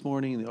bulletin this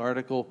morning, in the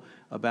article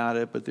about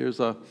it, but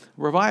there's a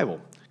revival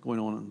going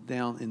on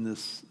down in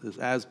this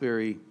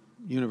Asbury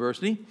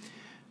University.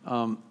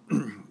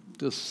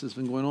 This has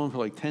been going on for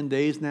like 10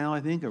 days now,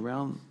 I think,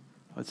 around,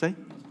 I'd say?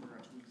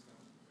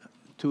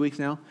 2 weeks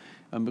now.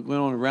 Been going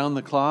on around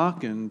the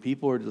clock, and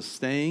people are just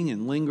staying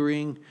and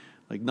lingering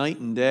like night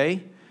and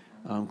day.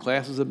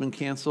 Classes have been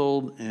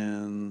canceled,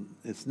 and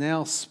it's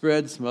now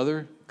spread to some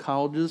other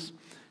colleges,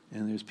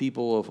 and there's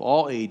people of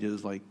all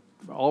ages, like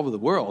all over the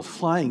world,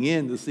 flying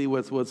in to see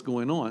what's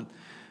going on.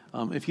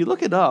 If you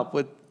look it up,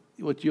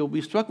 what you'll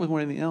be struck with more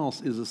than anything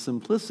else is the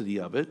simplicity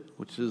of it,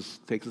 which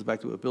takes us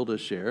back to what Bill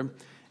just shared,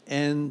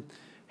 and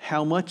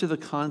how much of the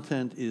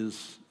content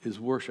is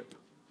worship.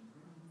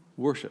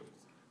 Worship.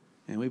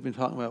 And we've been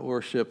talking about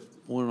worship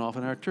on and off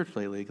in our church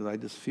lately, because I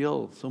just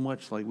feel so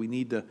much like we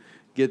need to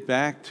get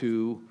back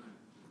to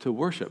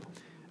worship.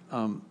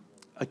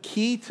 A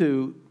key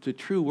to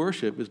true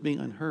worship is being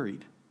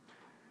unhurried.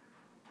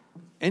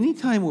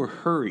 Anytime we're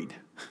hurried,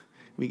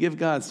 we give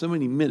God so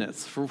many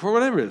minutes for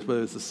whatever it is,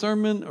 whether it's the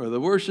sermon or the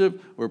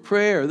worship or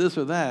prayer or this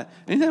or that.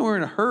 Anytime we're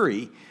in a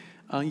hurry,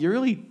 you're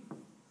really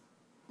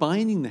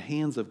binding the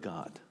hands of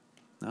God.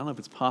 I don't know if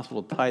it's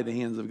possible to tie the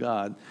hands of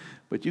God,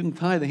 but you can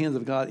tie the hands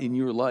of God in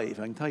your life,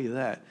 I can tell you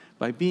that,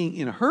 by being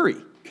in a hurry,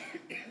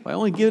 by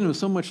only giving him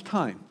so much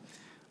time.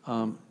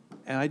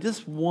 And I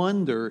just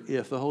wonder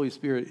if the Holy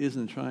Spirit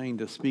isn't trying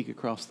to speak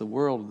across the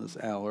world in this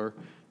hour,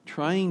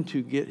 trying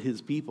to get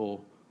his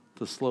people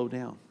to slow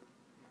down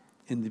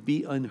and to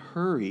be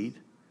unhurried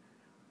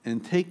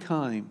and take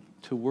time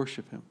to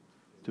worship him,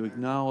 to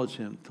acknowledge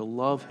him, to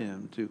love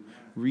him, to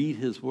read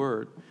his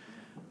word.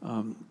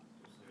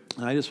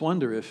 And I just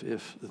wonder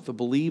if the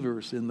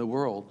believers in the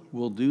world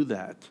will do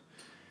that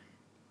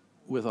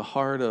with a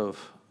heart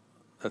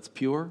that's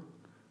pure,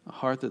 a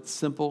heart that's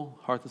simple,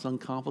 a heart that's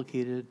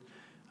uncomplicated.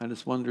 I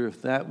just wonder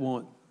if that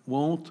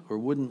won't or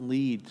wouldn't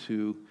lead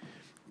to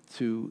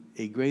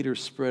a greater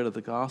spread of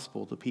the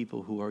gospel to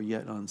people who are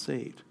yet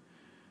unsaved.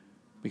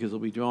 Because they'll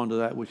be drawn to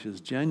that which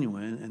is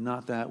genuine and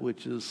not that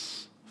which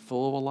is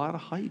full of a lot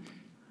of hype.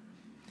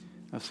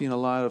 I've seen a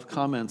lot of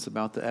comments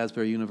about the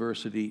Asbury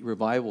University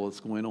revival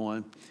that's going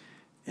on.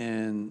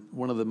 And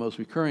one of the most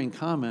recurring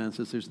comments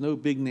is there's no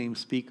big-name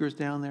speakers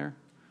down there.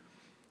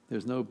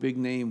 There's no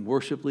big-name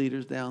worship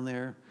leaders down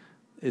there.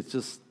 It's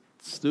just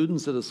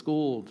students at a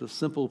school, just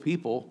simple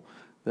people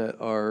that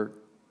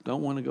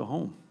don't want to go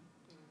home,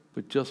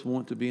 but just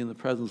want to be in the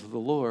presence of the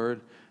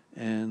Lord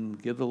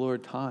and give the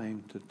Lord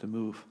time to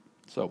move.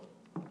 So,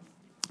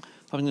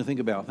 something to think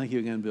about. Thank you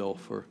again, Bill,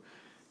 for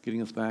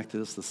getting us back to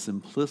this, the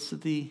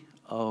simplicity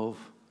of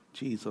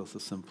Jesus, the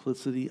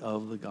simplicity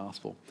of the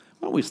gospel.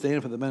 Why don't we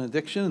stand for the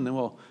benediction, and then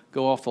we'll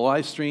go off the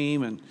live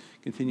stream and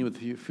continue with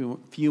a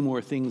few more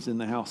things in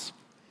the house.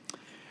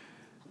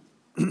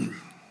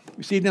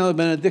 Receive now the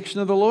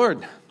benediction of the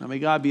Lord. Now may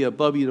God be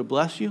above you to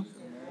bless you,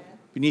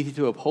 beneath you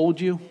to uphold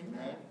you,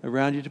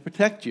 around you to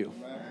protect you,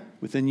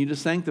 within you to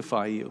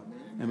sanctify you,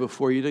 and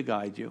before you to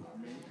guide you.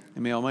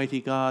 And may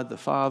Almighty God, the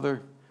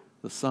Father,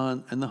 the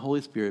Son, and the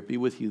Holy Spirit be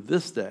with you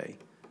this day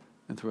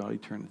and throughout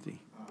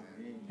eternity.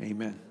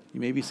 Amen. You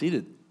may be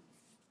seated.